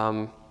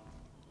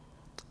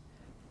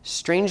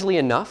 Strangely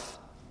enough,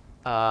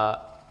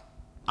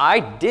 I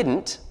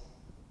didn't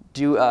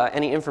do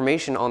any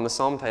information on the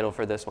psalm title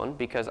for this one,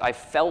 because I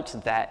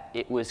felt that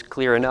it was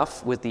clear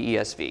enough with the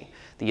ESV.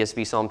 The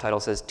ESV psalm title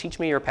says, "Teach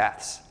me your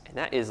paths." And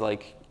that is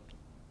like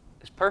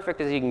as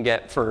perfect as you can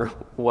get for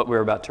what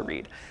we're about to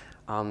read.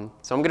 So I'm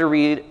going to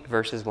read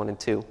verses 1 and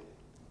 2.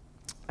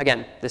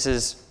 Again,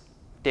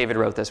 David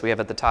wrote this. We have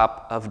at the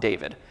top of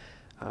David.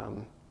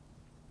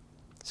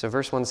 So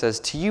verse 1 says,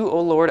 "To you, O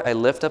Lord, I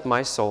lift up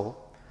my soul.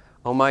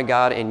 O my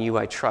God, in you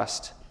I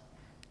trust.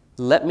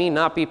 Let me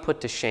not be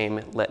put to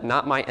shame. Let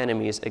not my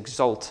enemies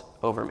exult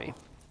over me."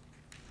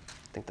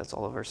 I think that's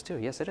all of verse 2.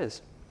 Yes, it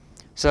is.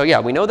 So yeah,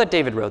 we know that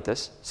David wrote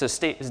this. So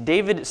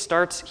David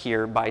starts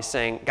here by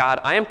saying, God,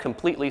 I am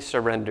completely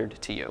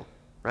surrendered to you,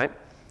 right?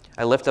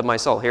 I lift up my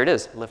soul. Here it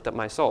is, lift up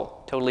my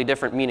soul. Totally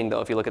different meaning,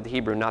 though, if you look at the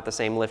Hebrew, not the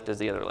same lift as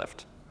the other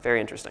lift. Very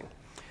interesting.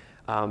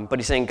 But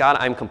he's saying, God,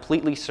 I'm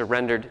completely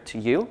surrendered to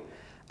you.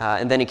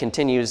 And then he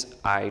continues,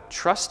 I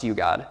trust you,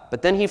 God.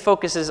 But then he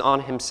focuses on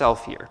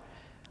himself here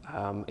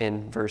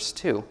in verse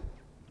 2.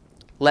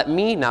 Let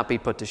me not be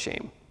put to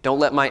shame. Don't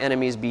let my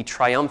enemies be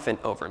triumphant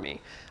over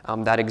me.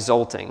 That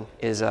exulting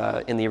is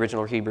in the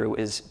original Hebrew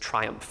is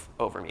triumph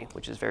over me,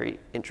 which is very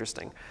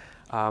interesting.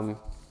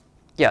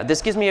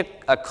 This gives me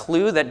a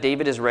clue that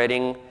David is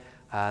writing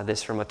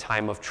this from a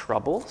time of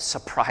trouble.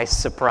 Surprise,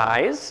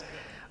 surprise.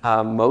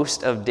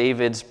 Most of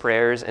David's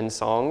prayers and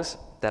songs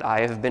that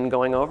I have been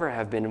going over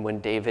have been when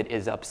David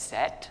is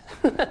upset.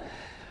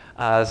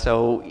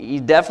 So he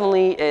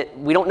definitely,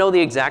 we don't know the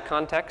exact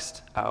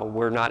context.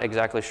 We're not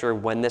exactly sure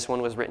when this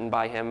one was written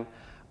by him,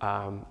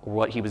 or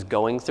what he was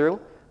going through,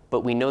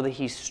 but we know that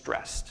he's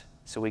stressed.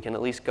 So we can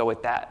at least go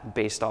with that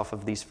based off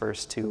of these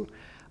first two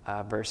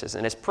verses.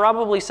 And it's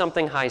probably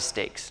something high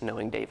stakes,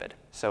 knowing David.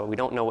 So we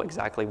don't know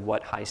exactly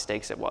what high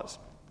stakes it was.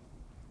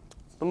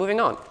 But moving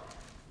on,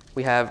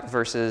 we have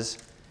verses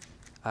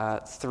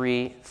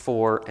 3,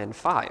 4, and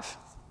 5.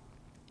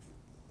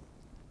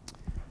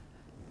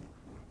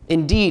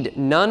 Indeed,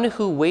 none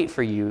who wait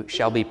for you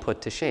shall be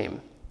put to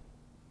shame.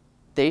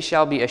 They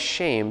shall be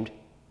ashamed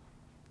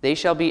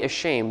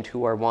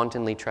who are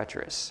wantonly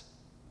treacherous.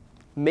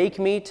 Make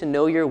me to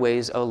know your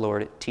ways, O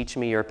Lord. Teach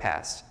me your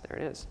paths. There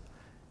it is.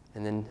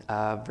 And then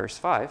verse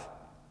 5.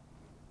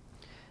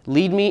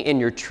 Lead me in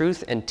your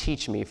truth and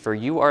teach me, for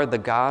you are the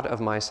God of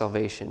my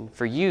salvation.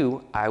 For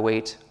you I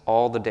wait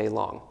all the day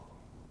long.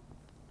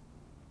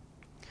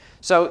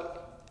 So,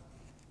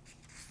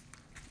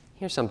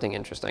 here's something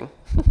interesting.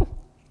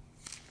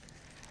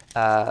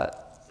 The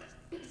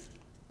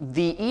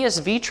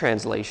ESV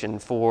translation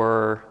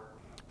for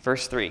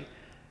verse 3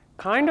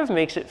 kind of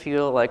makes it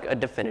feel like a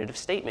definitive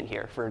statement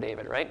here for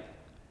David, right?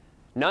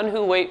 None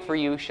who wait for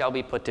you shall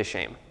be put to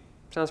shame.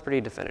 Sounds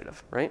pretty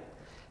definitive, right?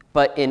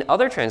 But in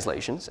other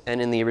translations,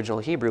 and in the original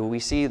Hebrew, we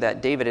see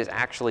that David is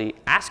actually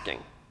asking,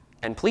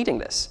 and pleading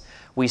this.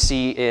 We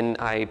see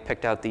I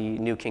picked out the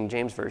New King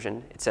James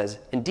Version. It says,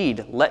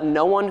 "Indeed, let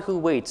no one who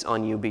waits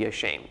on you be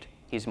ashamed."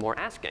 He's more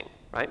asking,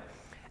 right?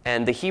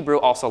 And the Hebrew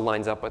also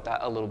lines up with that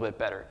a little bit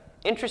better.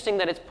 Interesting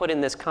that it's put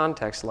in this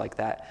context like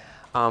that.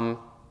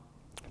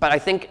 But I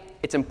think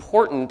it's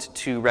important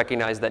to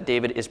recognize that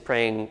David is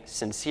praying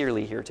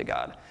sincerely here to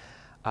God.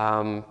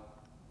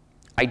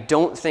 I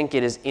don't think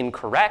it is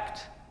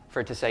incorrect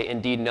for it to say,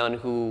 "Indeed, none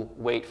who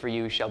wait for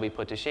you shall be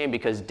put to shame,"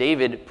 because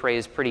David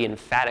prays pretty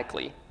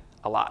emphatically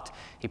a lot.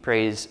 He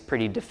prays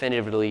pretty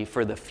definitively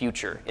for the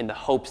future in the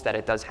hopes that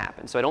it does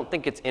happen. So I don't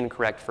think it's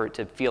incorrect for it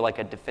to feel like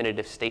a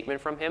definitive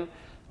statement from him,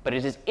 but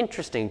it is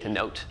interesting to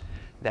note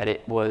that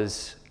it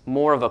was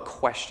more of a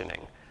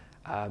questioning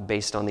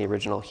based on the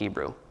original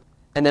Hebrew.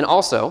 And then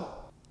also,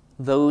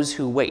 those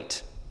who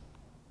wait.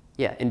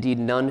 Yeah, indeed,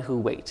 none who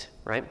wait,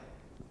 right?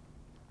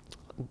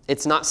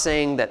 It's not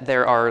saying that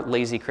there are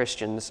lazy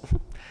Christians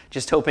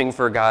just hoping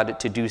for God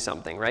to do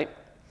something, right?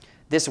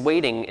 This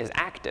waiting is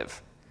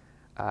active.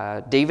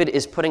 David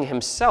is putting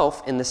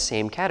himself in the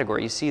same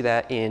category. You see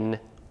that in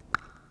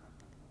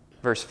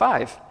verse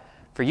 5.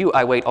 "For you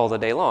I wait all the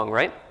day long,"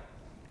 right?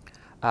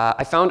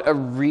 I found a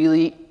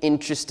really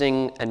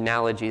interesting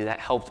analogy that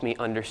helped me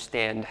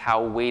understand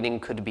how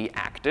waiting could be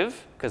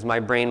active, because my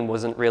brain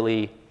wasn't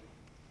really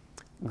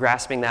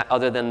grasping that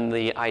other than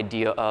the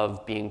idea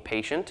of being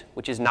patient,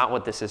 which is not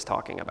what this is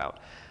talking about.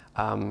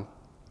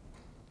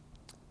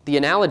 The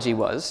analogy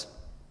was,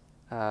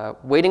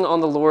 waiting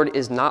on the Lord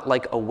is not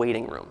like a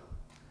waiting room,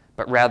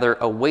 but rather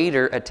a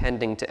waiter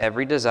attending to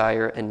every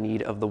desire and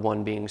need of the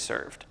one being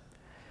served,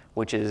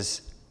 which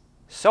is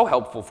so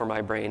helpful for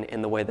my brain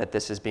in the way that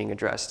this is being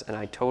addressed, and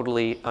I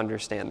totally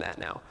understand that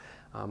now.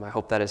 I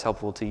hope that is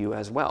helpful to you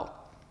as well.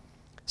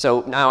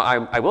 So now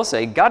I will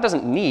say, God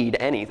doesn't need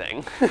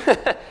anything,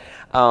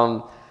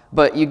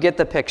 but you get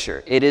the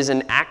picture. It is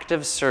an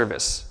active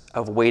service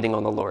of waiting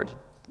on the Lord.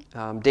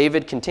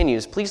 David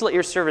continues, "Please let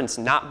your servants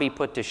not be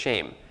put to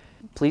shame."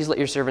 Please let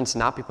your servants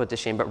not be put to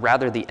shame, but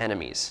rather the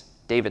enemies.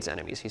 David's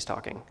enemies, he's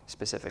talking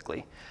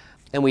specifically.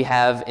 And we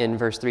have in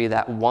verse 3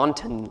 that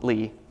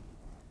wantonly.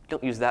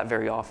 Don't use that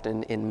very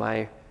often in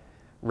my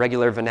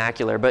regular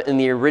vernacular, but in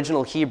the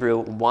original Hebrew,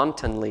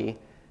 wantonly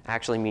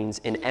actually means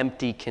in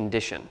empty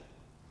condition.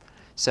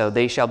 So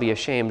they shall be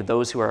ashamed,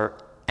 those who are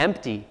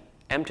empty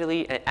and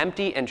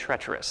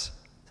treacherous.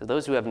 So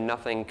those who have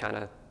nothing kind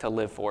of to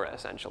live for,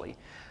 essentially.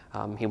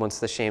 He wants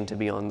the shame to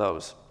be on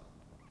those.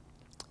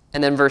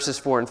 And then verses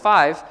 4 and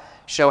 5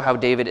 show how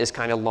David is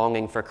kind of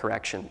longing for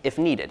correction, if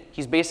needed.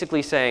 He's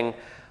basically saying,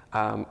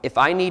 if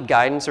I need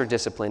guidance or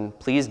discipline,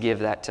 please give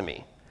that to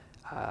me.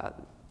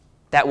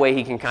 That way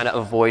he can kind of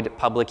avoid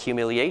public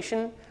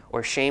humiliation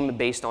or shame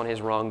based on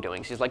his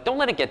wrongdoings. He's like, don't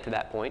let it get to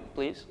that point,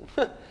 please.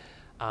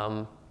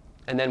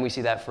 And then we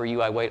see that "for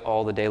you I wait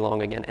all the day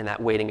long" again, and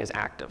that waiting is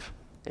active.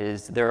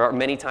 There are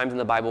many times in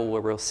the Bible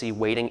where we'll see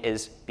waiting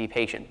is be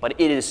patient, but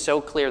it is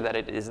so clear that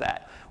it is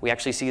that. We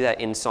actually see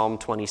that in Psalm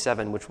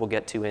 27, which we'll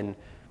get to in,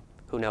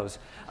 who knows.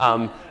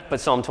 But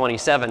Psalm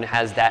 27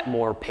 has that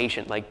more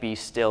patient, like be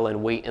still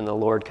and wait in the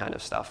Lord kind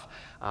of stuff.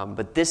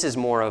 But this is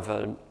more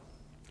of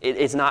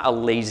it's not a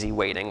lazy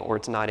waiting, or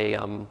it's not a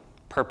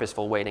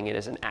purposeful waiting. It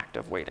is an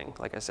active waiting,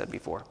 like I said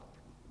before.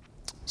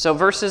 So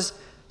verses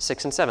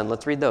 6 and 7,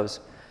 let's read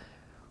those.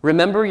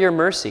 "Remember your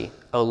mercy,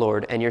 O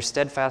Lord, and your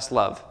steadfast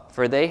love,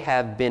 for they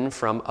have been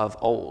from of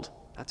old."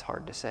 That's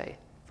hard to say.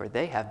 "For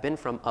they have been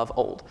from of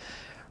old.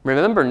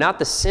 Remember not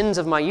the sins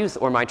of my youth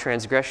or my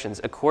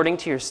transgressions. According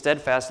to your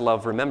steadfast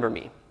love, remember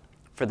me,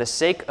 for the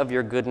sake of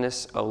your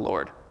goodness, O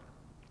Lord."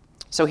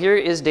 So here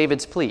is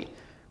David's plea,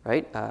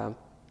 right?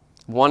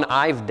 One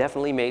I've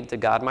definitely made to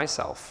God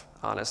myself,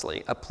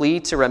 honestly. A plea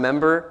to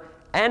remember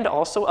and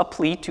also a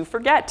plea to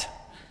forget,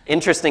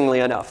 interestingly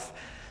enough.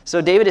 So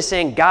David is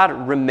saying,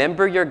 God,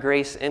 remember your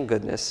grace and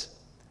goodness,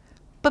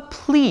 but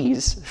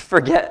please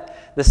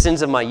forget the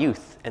sins of my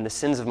youth and the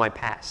sins of my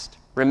past.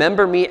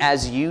 Remember me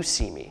as you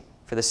see me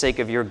for the sake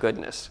of your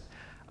goodness,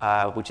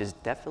 which is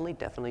definitely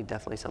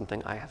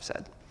something I have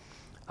said.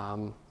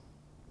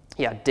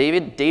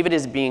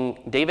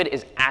 David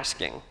is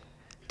asking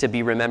to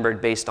be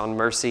remembered based on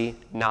mercy,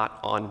 not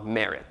on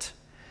merit.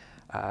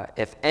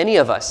 If any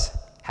of us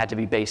had to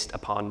be based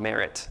upon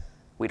merit,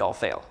 we'd all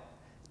fail.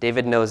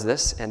 David knows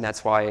this, and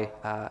that's why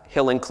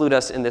he'll include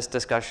us in this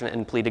discussion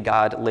and plead to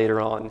God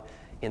later on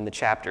in the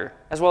chapter,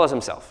 as well as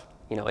himself.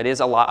 You know, it is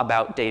a lot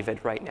about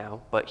David right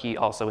now, but he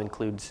also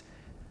includes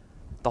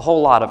the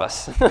whole lot of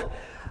us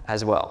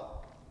as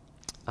well.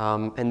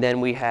 And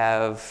then we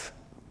have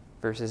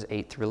verses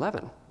 8 through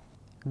 11.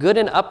 "Good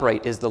and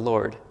upright is the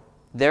Lord.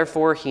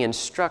 Therefore, he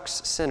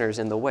instructs sinners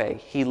in the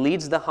way. He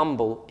leads the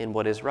humble in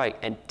what is right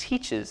and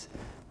teaches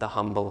the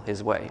humble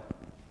his way.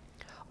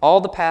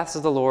 All the paths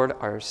of the Lord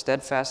are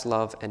steadfast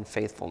love and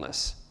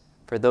faithfulness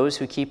for those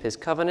who keep his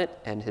covenant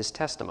and his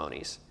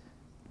testimonies.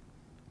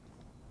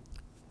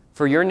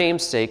 For your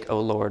name's sake, O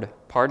Lord,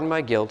 pardon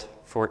my guilt,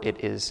 for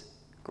it is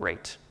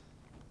great."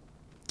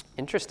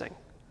 Interesting.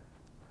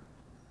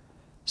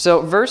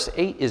 So verse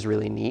 8 is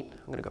really neat.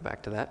 I'm going to go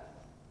back to that.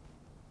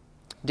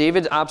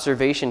 David's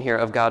observation here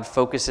of God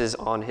focuses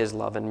on his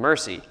love and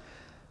mercy.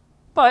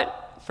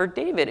 But for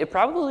David, it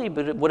probably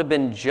would have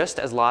been just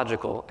as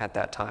logical at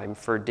that time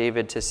for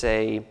David to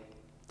say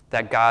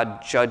that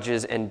God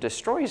judges and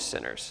destroys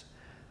sinners.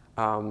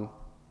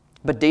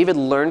 But David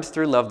learned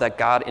through love that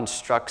God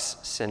instructs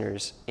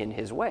sinners in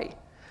his way.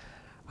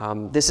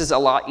 This is a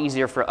lot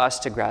easier for us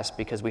to grasp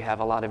because we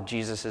have a lot of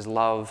Jesus'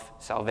 love,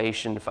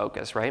 salvation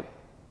focus, right?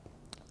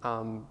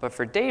 But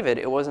for David,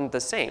 it wasn't the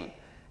same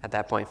at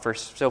that point.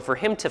 So for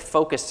him to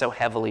focus so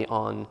heavily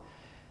on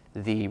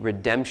the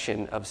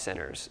redemption of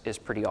sinners is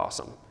pretty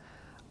awesome.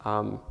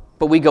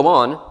 But we go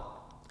on,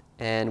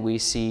 and we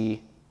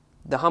see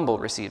the humble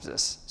receives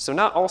this. So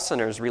not all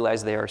sinners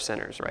realize they are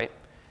sinners, right?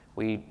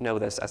 We know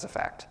this as a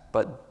fact.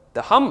 But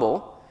the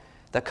humble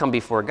that come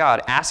before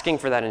God, asking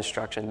for that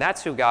instruction,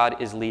 that's who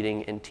God is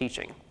leading and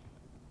teaching.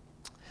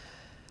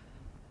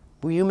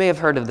 Well, you may have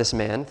heard of this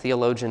man,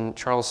 theologian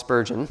Charles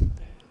Spurgeon,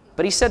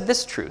 but he said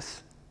this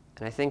truth,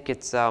 and I think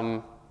it's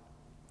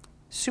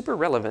super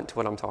relevant to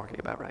what I'm talking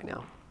about right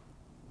now.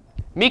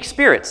 Meek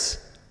spirits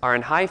are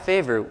in high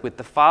favor with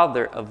the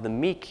Father of the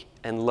meek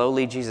and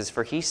lowly Jesus,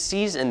 for he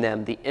sees in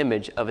them the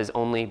image of his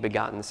only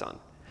begotten Son.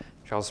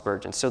 Charles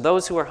Spurgeon. So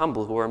those who are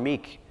humble, who are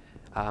meek,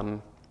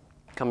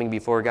 coming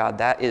before God,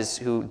 that is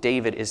who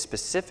David is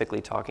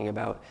specifically talking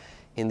about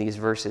in these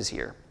verses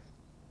here.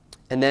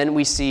 And then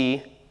we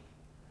see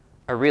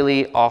a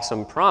really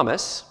awesome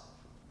promise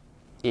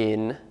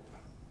in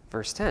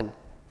verse 10.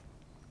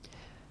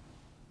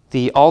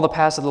 All the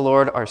paths of the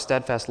Lord are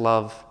steadfast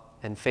love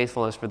and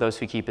faithfulness for those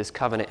who keep his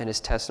covenant and his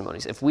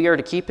testimonies. If we are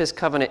to keep his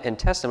covenant and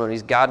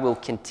testimonies, God will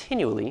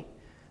continually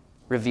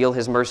reveal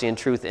his mercy and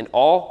truth in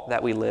all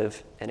that we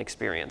live and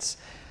experience.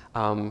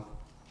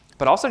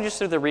 But also just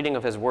through the reading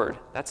of his word.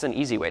 That's an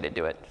easy way to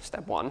do it,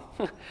 step one,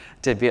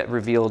 to be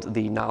revealed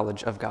the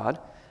knowledge of God.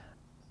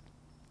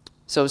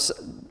 So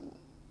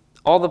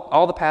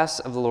all the paths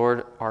of the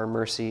Lord are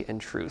mercy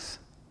and truth.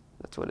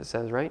 That's what it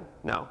says, right?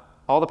 No.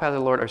 All the paths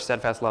of the Lord are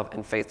steadfast love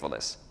and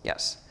faithfulness.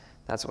 Yes,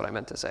 that's what I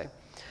meant to say.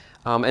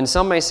 And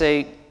some may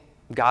say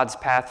God's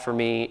path for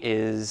me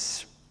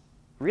is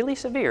really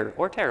severe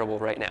or terrible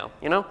right now,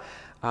 you know?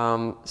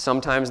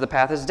 Sometimes the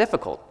path is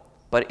difficult,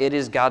 but it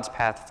is God's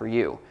path for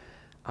you.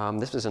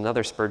 This was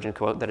another Spurgeon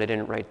quote that I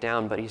didn't write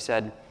down, but he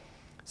said,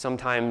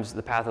 sometimes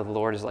the path of the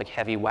Lord is like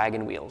heavy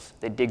wagon wheels.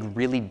 They dig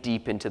really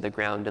deep into the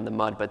ground and the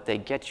mud, but they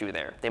get you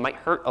there. They might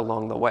hurt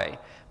along the way,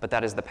 but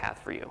that is the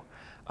path for you,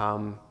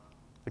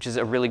 which is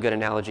a really good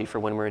analogy for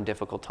when we're in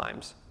difficult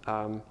times.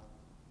 But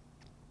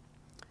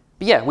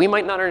yeah, we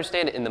might not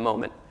understand it in the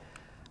moment,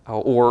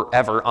 or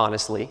ever,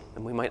 honestly,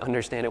 and we might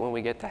understand it when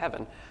we get to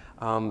heaven.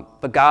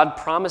 But God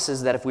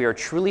promises that if we are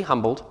truly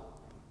humbled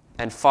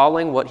and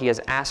following what he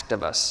has asked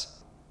of us,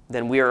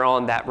 then we are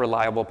on that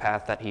reliable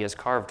path that he has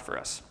carved for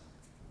us.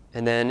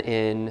 And then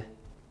in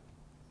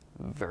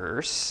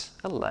verse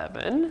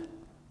 11,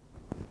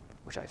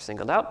 which I've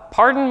singled out,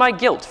 pardon my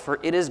guilt, for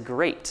it is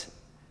great.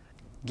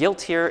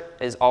 Guilt here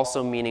is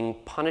also meaning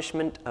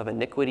punishment of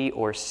iniquity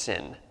or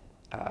sin,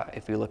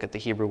 if we look at the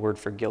Hebrew word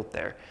for guilt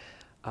there.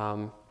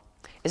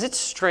 Is it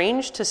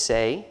strange to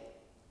say,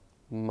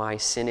 my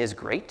sin is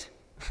great?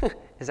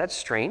 Is that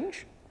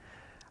strange?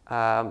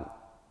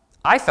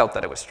 I felt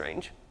that it was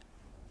strange.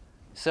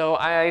 So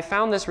I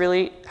found this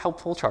really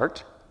helpful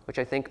chart, which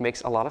I think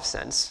makes a lot of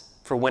sense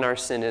for when our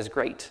sin is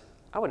great.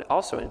 I would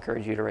also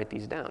encourage you to write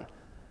these down.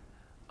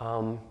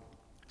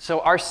 So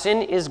our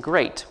sin is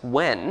great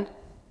when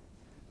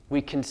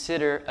we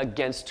consider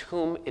against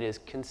whom it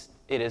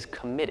is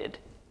committed.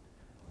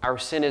 Our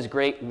sin is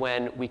great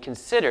when we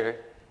consider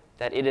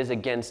that it is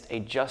against a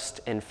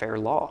just and fair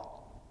law.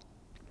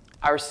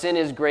 Our sin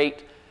is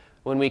great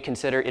when we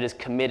consider it is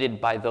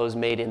committed by those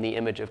made in the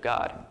image of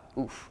God.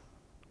 Oof.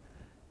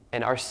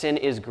 And our sin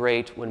is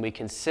great when we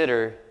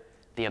consider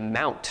the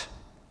amount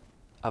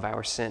of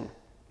our sin.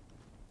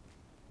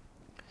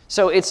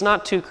 So it's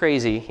not too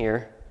crazy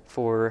here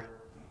for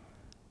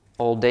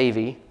old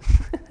Davy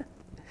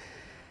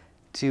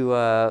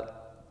to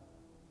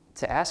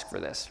ask for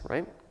this,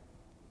 right?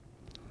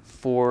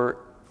 For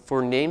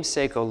name's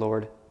sake, O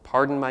Lord,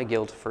 pardon my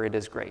guilt, for it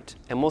is great.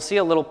 And we'll see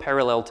a little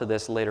parallel to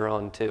this later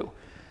on, too.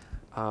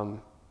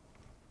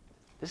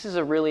 This is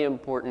a really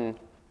important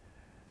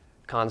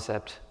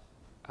concept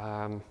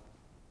that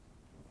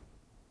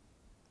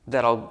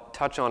I'll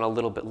touch on a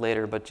little bit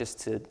later, but just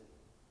to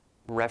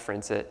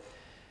reference it.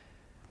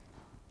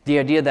 The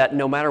idea that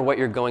no matter what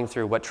you're going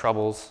through, what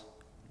troubles,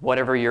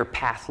 whatever your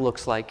path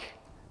looks like,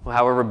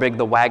 however big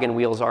the wagon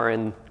wheels are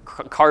in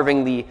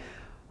carving the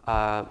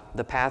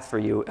path for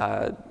you,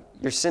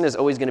 your sin is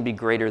always going to be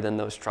greater than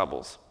those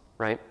troubles,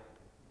 right?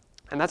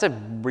 And that's a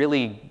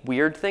really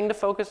weird thing to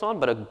focus on,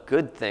 but a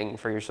good thing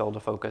for your soul to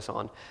focus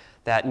on.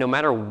 That no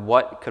matter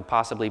what could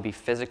possibly be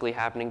physically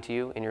happening to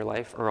you in your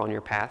life or on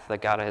your path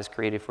that God has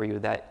created for you,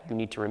 that you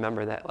need to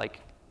remember that,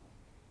 like,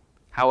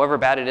 however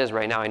bad it is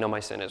right now, I know my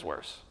sin is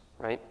worse,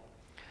 right?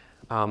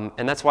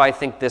 And that's why I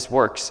think this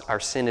works. Our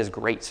sin is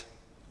great.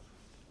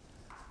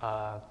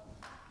 And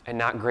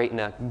not great in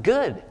a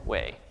good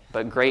way.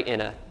 but great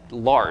in a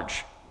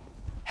large,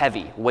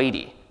 heavy,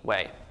 weighty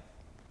way.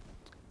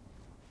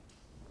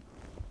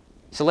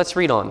 So let's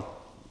read on.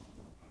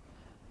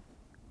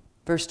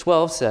 Verse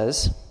 12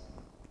 says,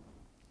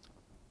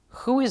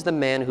 "Who is the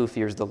man who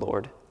fears the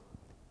Lord?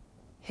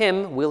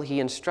 Him will he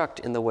instruct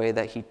in the way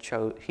that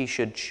he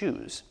should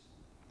choose.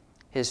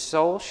 His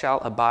soul shall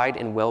abide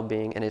in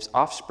well-being, and his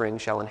offspring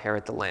shall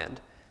inherit the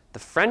land. The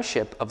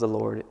friendship of the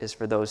Lord is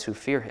for those who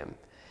fear him,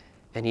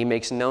 and he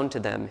makes known to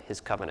them his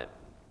covenant."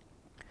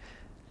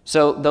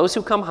 So those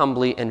who come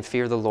humbly and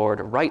fear the Lord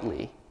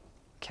rightly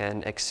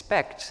can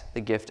expect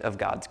the gift of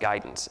God's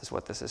guidance, is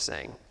what this is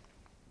saying.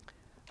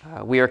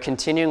 We are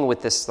continuing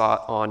with this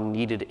thought on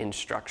needed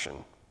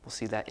instruction. We'll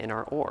see that in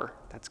our or.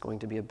 That's going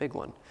to be a big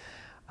one.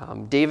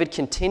 David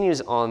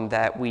continues on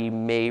that we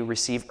may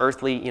receive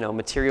earthly,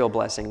 material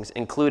blessings,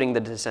 including the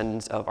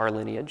descendants of our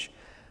lineage.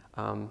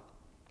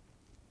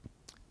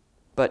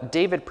 But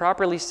David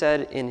properly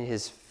said in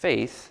his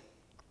faith,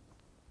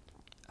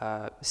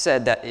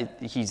 said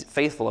that he's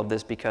faithful of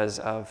this because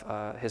of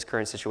his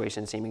current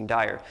situation seeming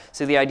dire.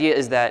 So the idea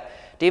is that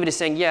David is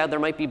saying, yeah, there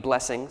might be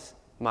blessings.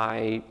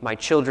 My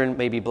children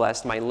may be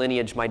blessed. My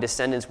lineage, my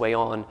descendants way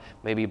on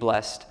may be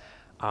blessed.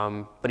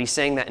 But he's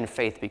saying that in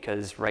faith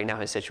because right now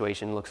his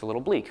situation looks a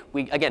little bleak.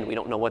 We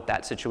don't know what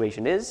that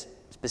situation is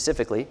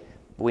specifically,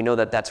 but we know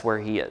that that's where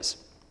he is.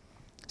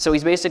 So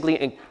he's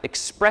basically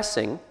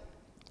expressing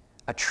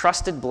a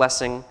trusted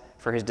blessing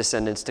for his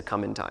descendants to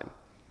come in time.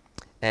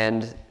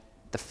 And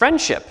the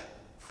friendship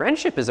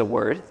is a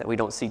word that we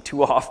don't see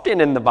too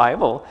often in the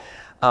Bible.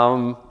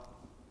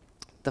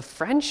 The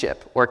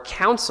friendship or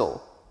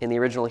counsel in the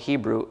original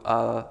Hebrew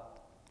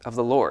of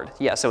the Lord.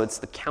 Yeah, so it's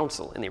the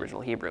counsel in the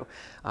original Hebrew.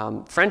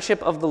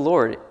 Friendship of the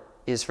Lord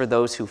is for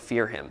those who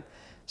fear him.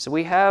 So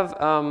we have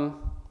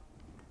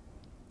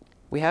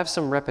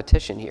some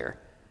repetition here.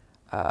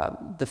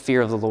 The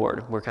fear of the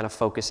Lord. We're kind of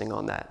focusing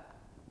on that.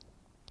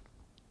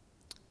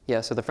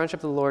 Yeah, so the friendship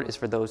of the Lord is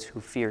for those who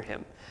fear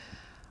him.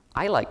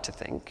 I like to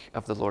think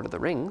of the Lord of the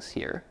Rings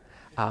here.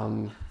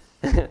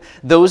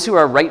 Those who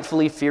are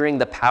rightfully fearing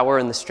the power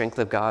and the strength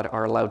of God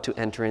are allowed to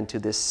enter into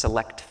this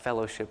select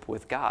fellowship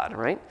with God,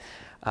 right?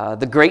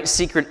 The great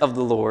secret of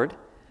the Lord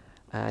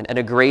and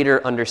a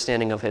greater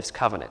understanding of his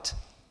covenant,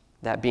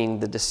 that being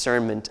the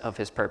discernment of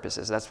his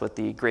purposes. That's what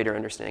the greater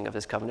understanding of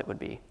his covenant would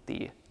be,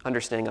 the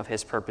understanding of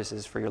his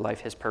purposes for your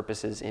life, his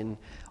purposes in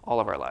all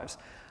of our lives.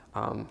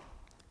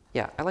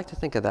 I like to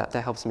think of that.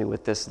 That helps me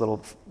with this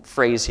little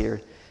phrase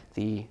here,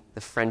 the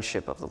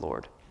friendship of the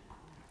Lord.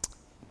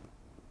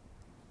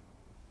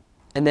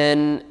 And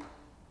then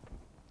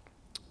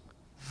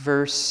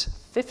verse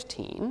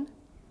 15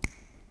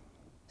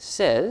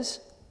 says,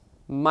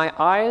 "My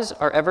eyes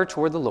are ever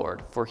toward the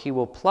Lord, for he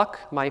will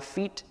pluck my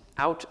feet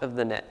out of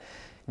the net."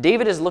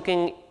 David is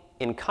looking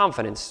in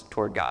confidence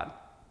toward God.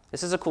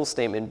 This is a cool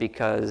statement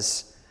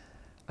because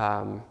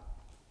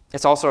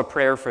it's also a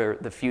prayer for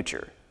the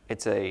future.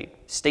 It's a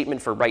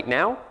statement for right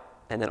now,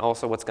 and then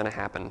also what's going to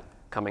happen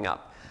coming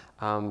up.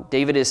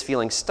 David is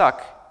feeling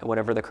stuck,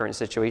 whatever the current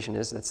situation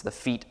is. That's the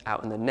feet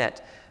out in the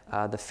net.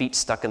 The feet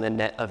stuck in the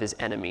net of his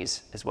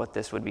enemies is what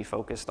this would be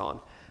focused on.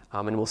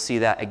 And we'll see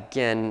that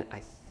again,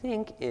 I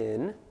think,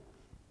 in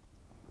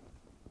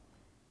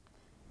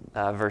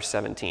verse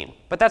 17.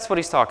 But that's what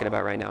he's talking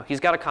about right now. He's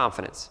got a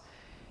confidence.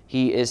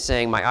 He is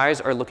saying, my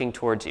eyes are looking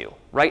towards you,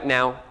 right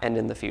now and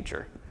in the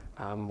future,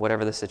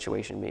 whatever the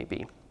situation may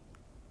be.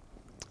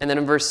 And then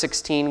in verse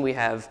 16, we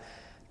have,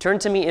 "Turn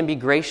to me and be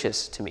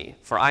gracious to me,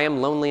 for I am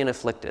lonely and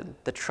afflicted.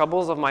 The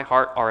troubles of my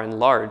heart are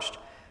enlarged.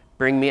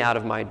 Bring me out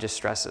of my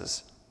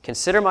distresses.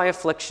 Consider my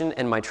affliction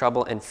and my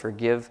trouble and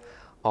forgive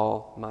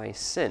all my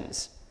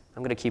sins."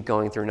 I'm going to keep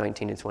going through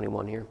 19 and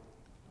 21 here.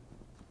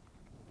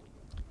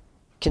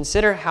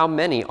 "Consider how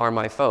many are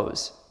my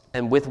foes,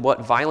 and with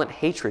what violent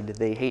hatred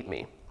they hate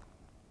me.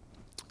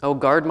 Oh,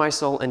 guard my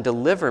soul and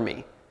deliver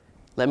me.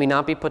 Let me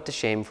not be put to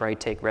shame, for I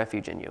take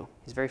refuge in you."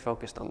 He's very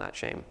focused on that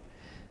shame.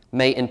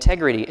 "May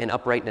integrity and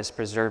uprightness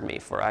preserve me,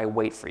 for I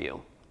wait for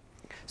you."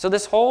 So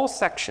this whole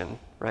section,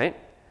 right?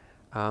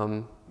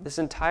 This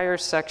entire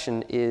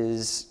section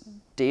is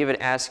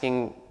David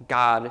asking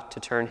God to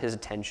turn his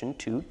attention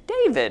to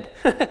David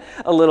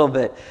a little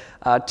bit.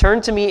 Turn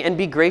to me and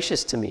be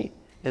gracious to me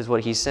is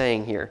what he's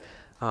saying here.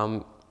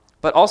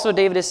 But also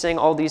David is saying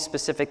all these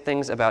specific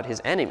things about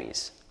his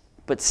enemies.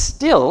 But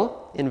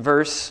still, in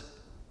verse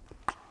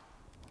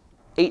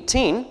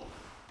 18,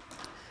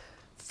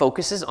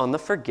 focuses on the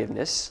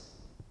forgiveness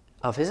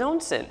of his own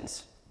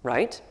sins,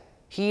 right?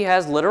 He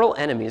has literal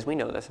enemies. We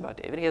know this about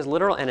David. He has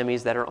literal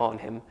enemies that are on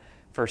him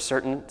for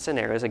certain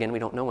scenarios. Again, we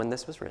don't know when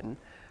this was written.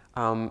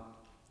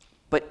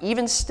 But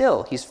even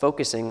still, he's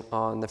focusing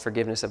on the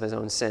forgiveness of his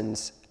own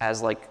sins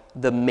as like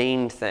the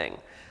main thing.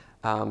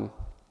 And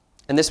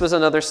this was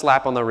another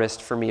slap on the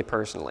wrist for me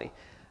personally.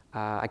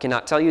 I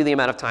cannot tell you the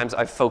amount of times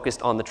I've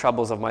focused on the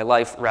troubles of my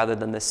life rather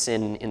than the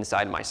sin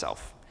inside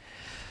myself.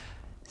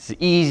 It's an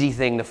easy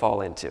thing to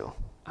fall into.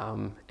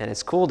 And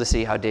it's cool to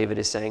see how David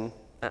is saying,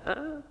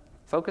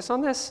 focus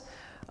on this.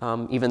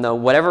 even though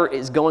whatever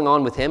is going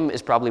on with him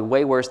is probably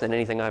way worse than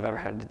anything I've ever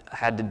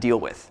had to deal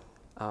with.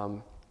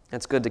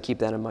 It's good to keep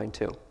that in mind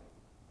too.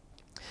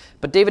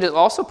 But David is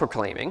also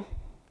proclaiming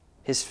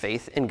his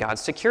faith in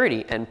God's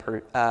security and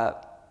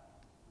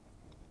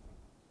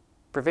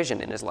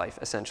provision in his life,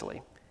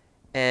 essentially.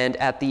 And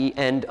at the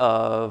end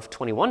of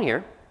 21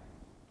 here,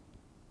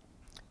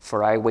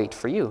 for I wait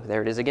for you.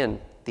 There it is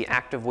again, the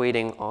act of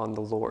waiting on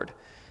the Lord.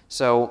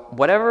 So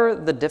whatever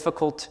the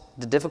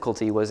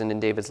difficulty was in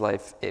David's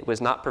life, it was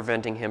not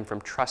preventing him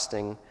from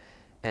trusting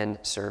and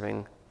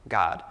serving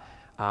God.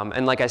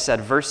 And like I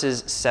said,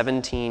 verses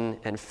 17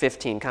 and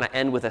 15 kind of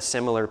end with a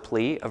similar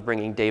plea of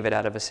bringing David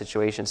out of a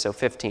situation. So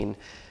 15,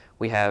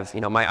 we have,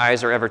 my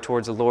eyes are ever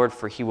towards the Lord,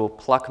 for he will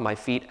pluck my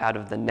feet out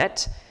of the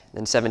net. And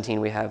then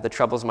 17, we have, the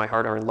troubles of my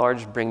heart are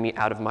enlarged, bring me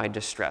out of my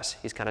distress.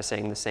 He's kind of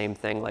saying the same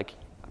thing, like,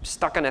 I'm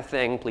stuck in a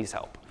thing, please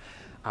help.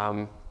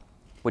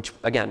 Which,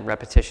 again,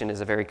 repetition is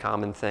a very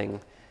common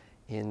thing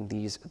in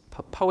these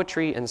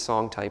poetry and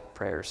song type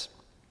prayers.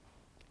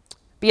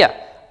 But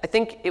yeah, I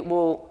think it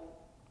will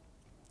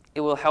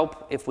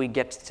help if we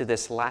get to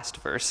this last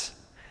verse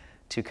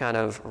to kind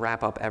of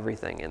wrap up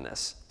everything in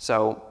this.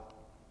 So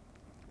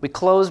we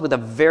close with a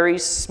very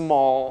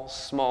small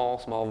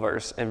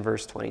verse in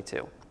verse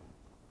 22.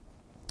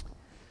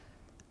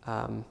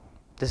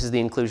 This is the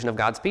inclusion of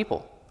God's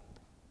people.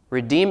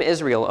 Redeem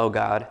Israel, O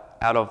God,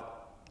 out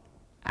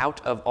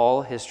of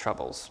all his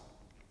troubles.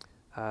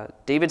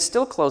 David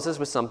still closes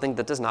with something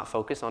that does not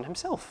focus on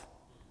himself.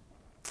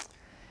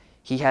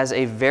 He has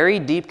a very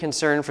deep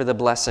concern for the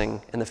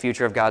blessing and the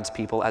future of God's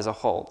people as a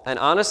whole. And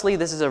honestly,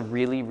 this is a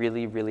really,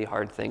 really, really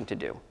hard thing to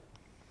do.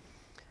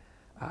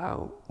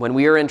 When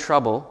we are in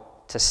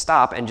trouble, to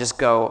stop and just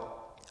go,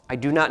 I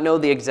do not know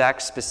the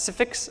exact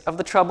specifics of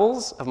the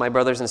troubles of my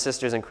brothers and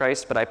sisters in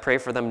Christ, but I pray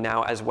for them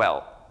now as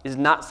well, is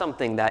not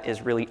something that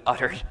is really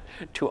uttered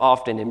too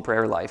often in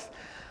prayer life.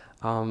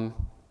 And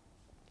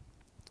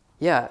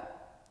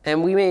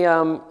we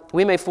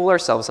may fool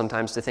ourselves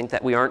sometimes to think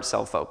that we aren't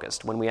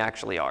self-focused when we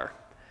actually are.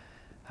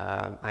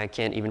 I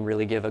can't even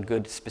really give a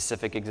good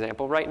specific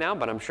example right now,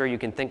 but I'm sure you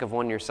can think of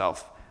one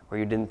yourself where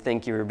you didn't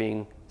think you were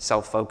being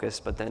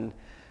self-focused, but then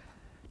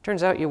it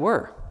turns out you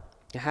were.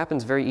 It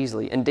happens very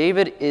easily. And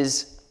David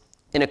is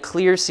in a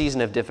clear season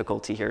of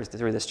difficulty here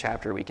through this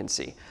chapter, we can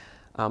see.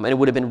 And it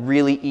would have been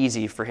really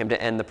easy for him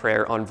to end the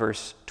prayer on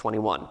verse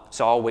 21.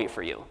 So I'll wait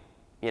for you.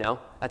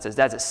 That's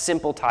a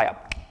simple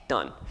tie-up.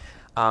 Done.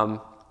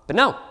 But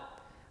no,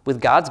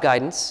 with God's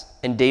guidance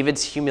and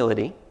David's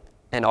humility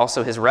and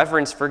also his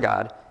reverence for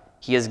God,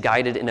 he is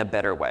guided in a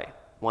better way,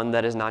 one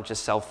that is not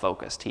just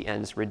self-focused. He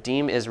ends,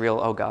 redeem Israel,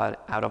 O God,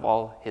 out of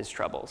all his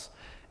troubles,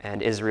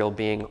 and Israel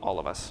being all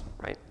of us,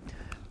 right?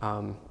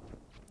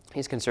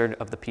 He's concerned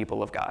of the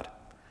people of God.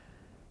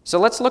 So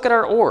let's look at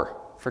our or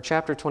for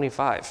chapter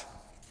 25.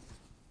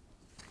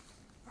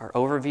 Our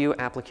overview,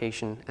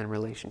 application, and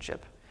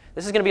relationship.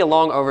 This is going to be a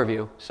long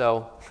overview,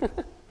 so...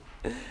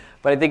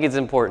 But I think it's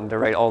important to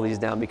write all these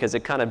down because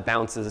it kind of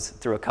bounces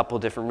through a couple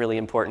different really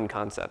important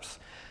concepts.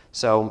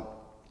 So,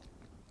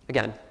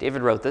 again,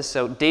 David wrote this.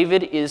 So,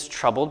 David is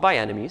troubled by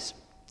enemies,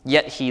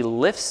 yet he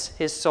lifts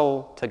his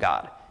soul to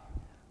God.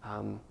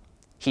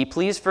 He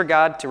pleads for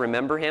God to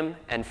remember him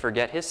and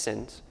forget his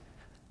sins.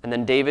 And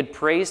then David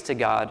prays to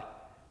God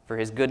for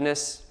his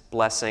goodness,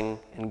 blessing,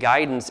 and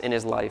guidance in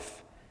his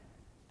life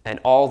and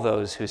all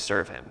those who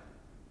serve him.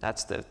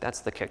 That's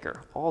the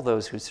kicker. All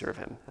those who serve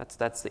him.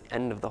 That's the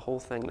end of the whole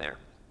thing there.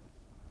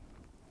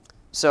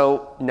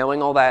 So,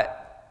 knowing all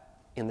that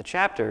in the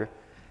chapter,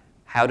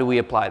 how do we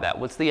apply that?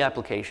 What's the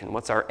application?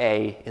 What's our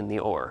A in the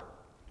or?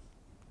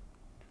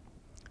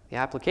 The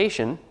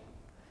application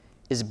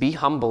is be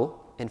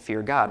humble and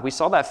fear God. We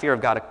saw that fear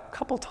of God a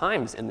couple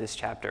times in this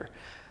chapter.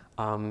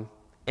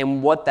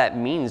 And what that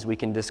means we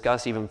can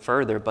discuss even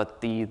further,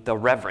 but the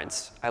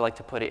reverence, I like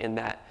to put it in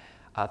that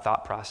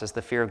thought process.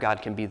 The fear of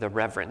God can be the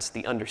reverence,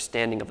 the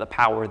understanding of the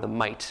power, the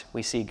might.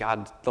 We see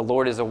God, the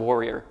Lord is a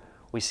warrior.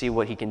 We see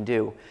what he can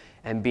do,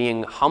 and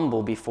being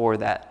humble before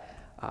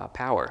that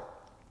power.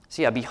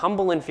 So be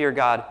humble and fear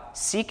God.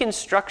 Seek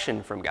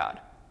instruction from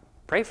God.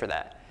 Pray for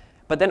that.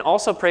 But then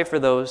also pray for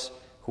those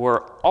who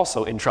are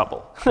also in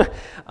trouble.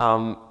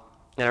 And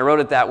I wrote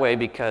it that way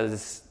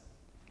because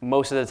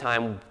most of the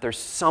time there's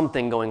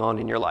something going on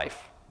in your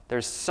life.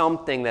 There's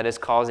something that is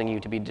causing you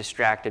to be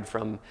distracted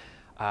from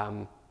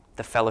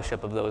the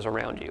fellowship of those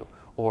around you,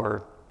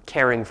 or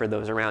caring for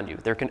those around you.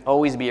 There can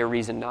always be a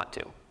reason not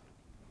to.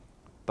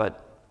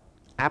 But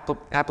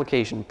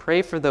application,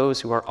 pray for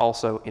those who are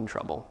also in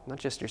trouble, not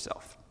just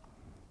yourself.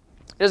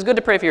 It is good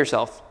to pray for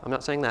yourself. I'm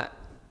not saying that,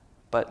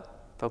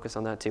 but focus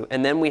on that too.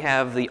 And then we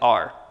have the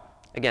R.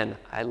 Again,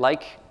 I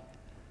like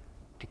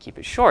to keep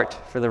it short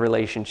for the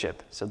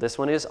relationship. So this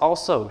one is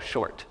also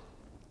short.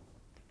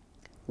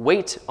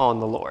 Wait on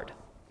the Lord.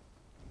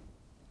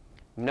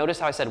 Notice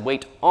how I said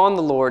wait on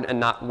the Lord and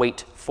not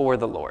wait for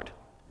the Lord.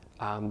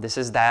 This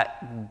is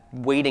that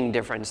waiting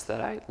difference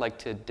that I like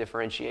to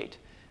differentiate.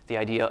 The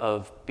idea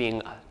of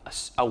being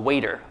a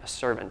waiter, a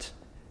servant,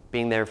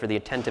 being there for the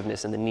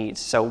attentiveness and the needs.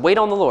 So wait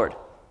on the Lord.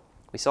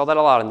 We saw that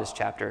a lot in this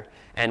chapter,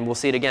 and we'll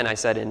see it again, I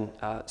said, in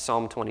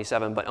Psalm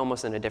 27, but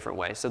almost in a different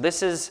way. So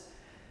this is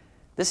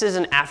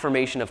an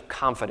affirmation of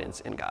confidence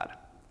in God,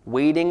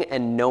 waiting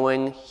and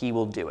knowing he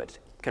will do it,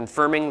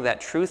 confirming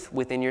that truth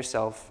within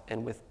yourself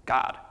and with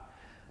God.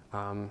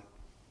 I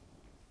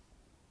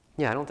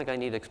don't think I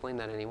need to explain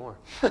that anymore.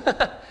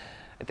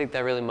 I think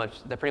that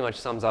pretty much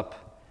sums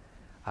up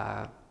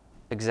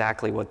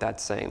exactly what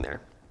that's saying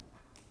there.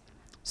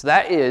 So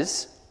that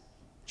is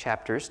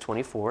chapters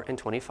 24 and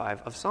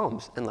 25 of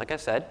Psalms. And like I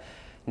said,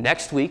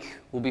 next week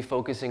we'll be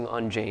focusing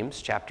on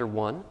James chapter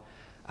 1.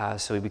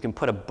 So we can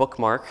put a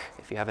bookmark,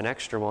 if you have an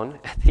extra one,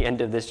 at the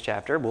end of this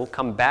chapter. We'll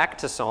come back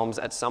to Psalms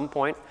at some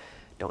point.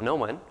 Don't know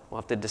when. We'll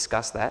have to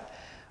discuss that.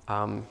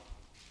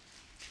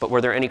 But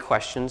were there any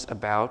questions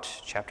about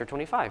chapter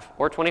 25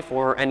 or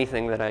 24 or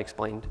anything that I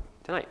explained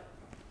tonight?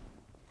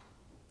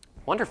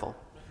 Wonderful.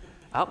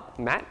 Oh,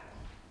 Matt,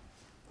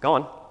 go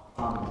on.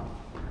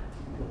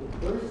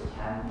 The first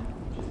 10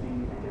 just made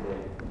me think of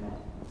it.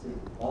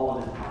 All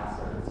of his past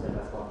are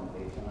steadfast love and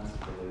faithfulness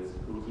for those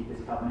who keep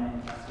his covenant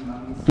and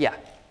testimonies. Yeah.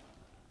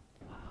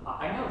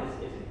 I know this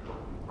isn't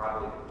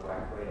probably the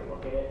correct way to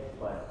look at it,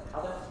 but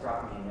how that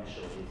struck me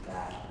initially is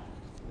that,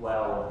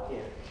 well,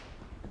 if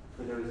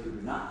for those who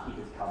do not keep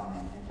his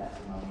covenant and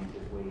testimonies,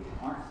 his ways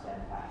aren't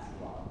steadfast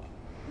love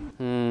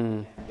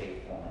and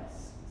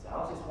faithfulness. So I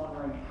was just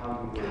wondering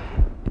how you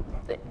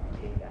would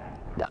take that.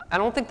 I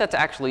don't think that's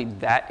actually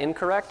that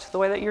incorrect, the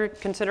way that you're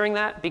considering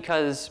that,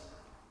 because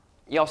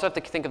you also have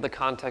to think of the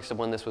context of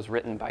when this was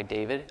written by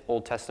David,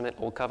 Old Testament,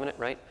 Old Covenant,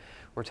 right?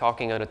 We're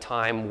talking at a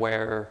time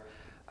where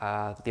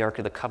the Ark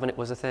of the Covenant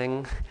was a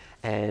thing,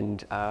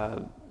 and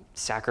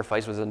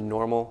sacrifice was a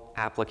normal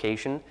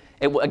application.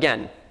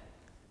 Again,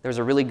 there's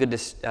a really good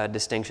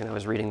distinction. I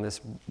was reading this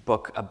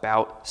book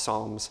about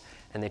Psalms,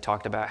 and they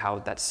talked about how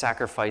that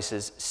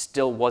sacrifices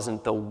still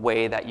wasn't the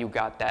way that you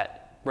got that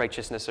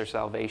righteousness or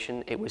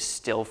salvation. It was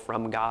still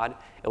from God.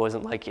 It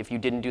wasn't like if you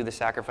didn't do the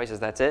sacrifices,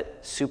 that's it.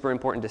 Super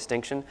important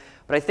distinction.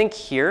 But I think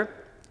here,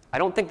 I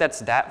don't think that's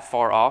that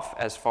far off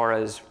as far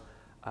as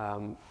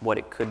what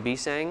it could be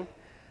saying.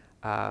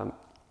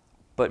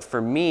 But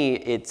for me,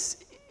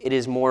 it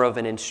is more of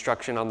an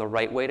instruction on the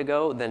right way to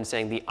go than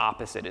saying the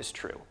opposite is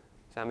true.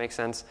 Does that make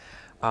sense?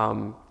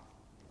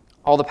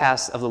 All the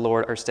paths of the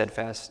Lord are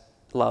steadfast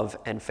love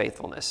and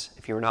faithfulness.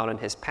 If you're not on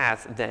his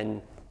path,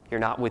 then you're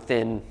not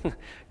within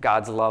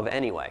God's love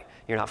anyway.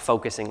 You're not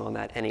focusing on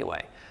that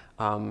anyway.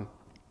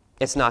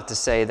 It's not to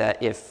say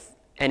that if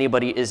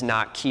anybody is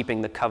not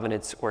keeping the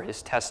covenants or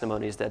his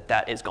testimonies,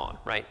 that is gone,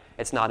 right?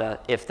 It's not a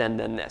if then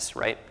this,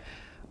 right?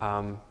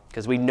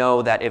 Because we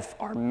know that if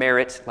our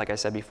merit, like I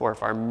said before,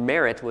 if our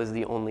merit was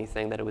the only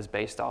thing that it was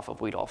based off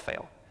of, we'd all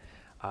fail.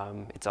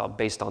 It's all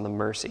based on the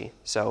mercy.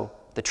 So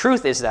the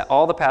truth is that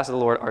all the paths of the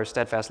Lord are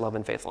steadfast love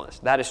and faithfulness.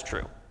 That is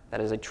true.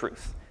 That is a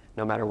truth,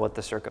 no matter what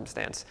the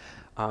circumstance.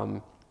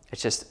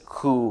 It's just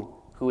who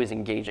is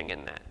engaging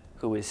in that,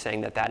 who is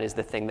saying that is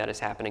the thing that is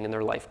happening in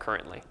their life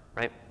currently,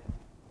 right?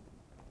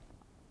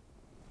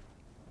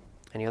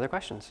 Any other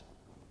questions?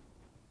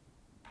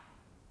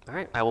 All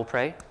right, I will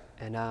pray,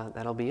 and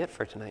that'll be it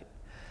for tonight.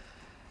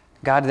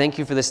 God, thank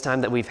you for this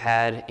time that we've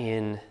had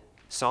in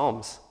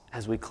Psalms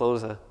as we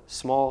close a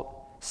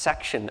small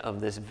section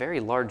of this very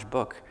large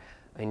book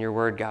in your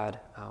word, God.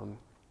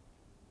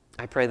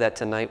 I pray that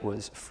tonight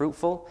was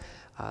fruitful,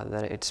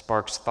 that it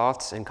sparks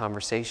thoughts and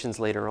conversations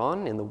later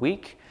on in the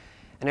week.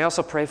 And I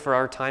also pray for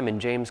our time in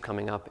James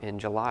coming up in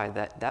July,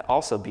 that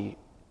also be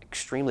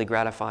extremely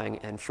gratifying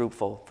and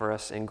fruitful for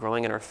us in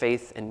growing in our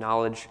faith and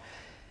knowledge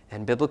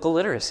and biblical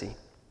literacy.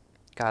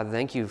 God,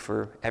 thank you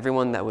for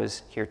everyone that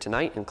was here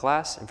tonight in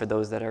class and for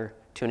those that are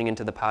tuning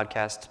into the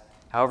podcast,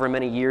 however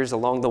many years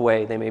along the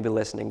way they may be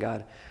listening,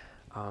 God.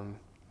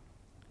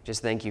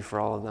 Just thank you for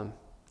all of them.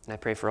 And I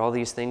pray for all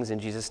these things in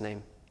Jesus'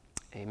 name.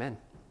 Amen.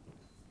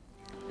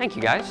 Thank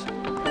you, guys.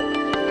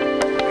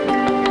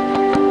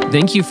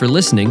 Thank you for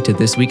listening to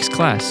this week's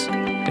class.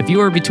 If you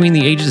are between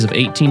the ages of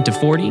 18 to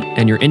 40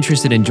 and you're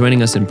interested in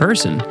joining us in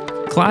person,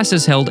 class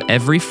is held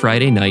every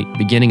Friday night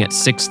beginning at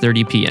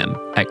 6:30 p.m.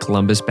 at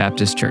Columbus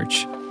Baptist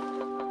Church.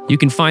 You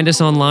can find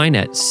us online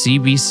at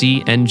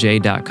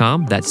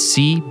cbcnj.com. That's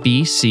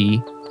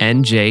cbcnj.com.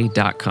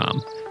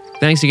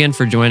 Thanks again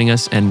for joining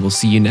us, and we'll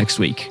see you next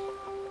week.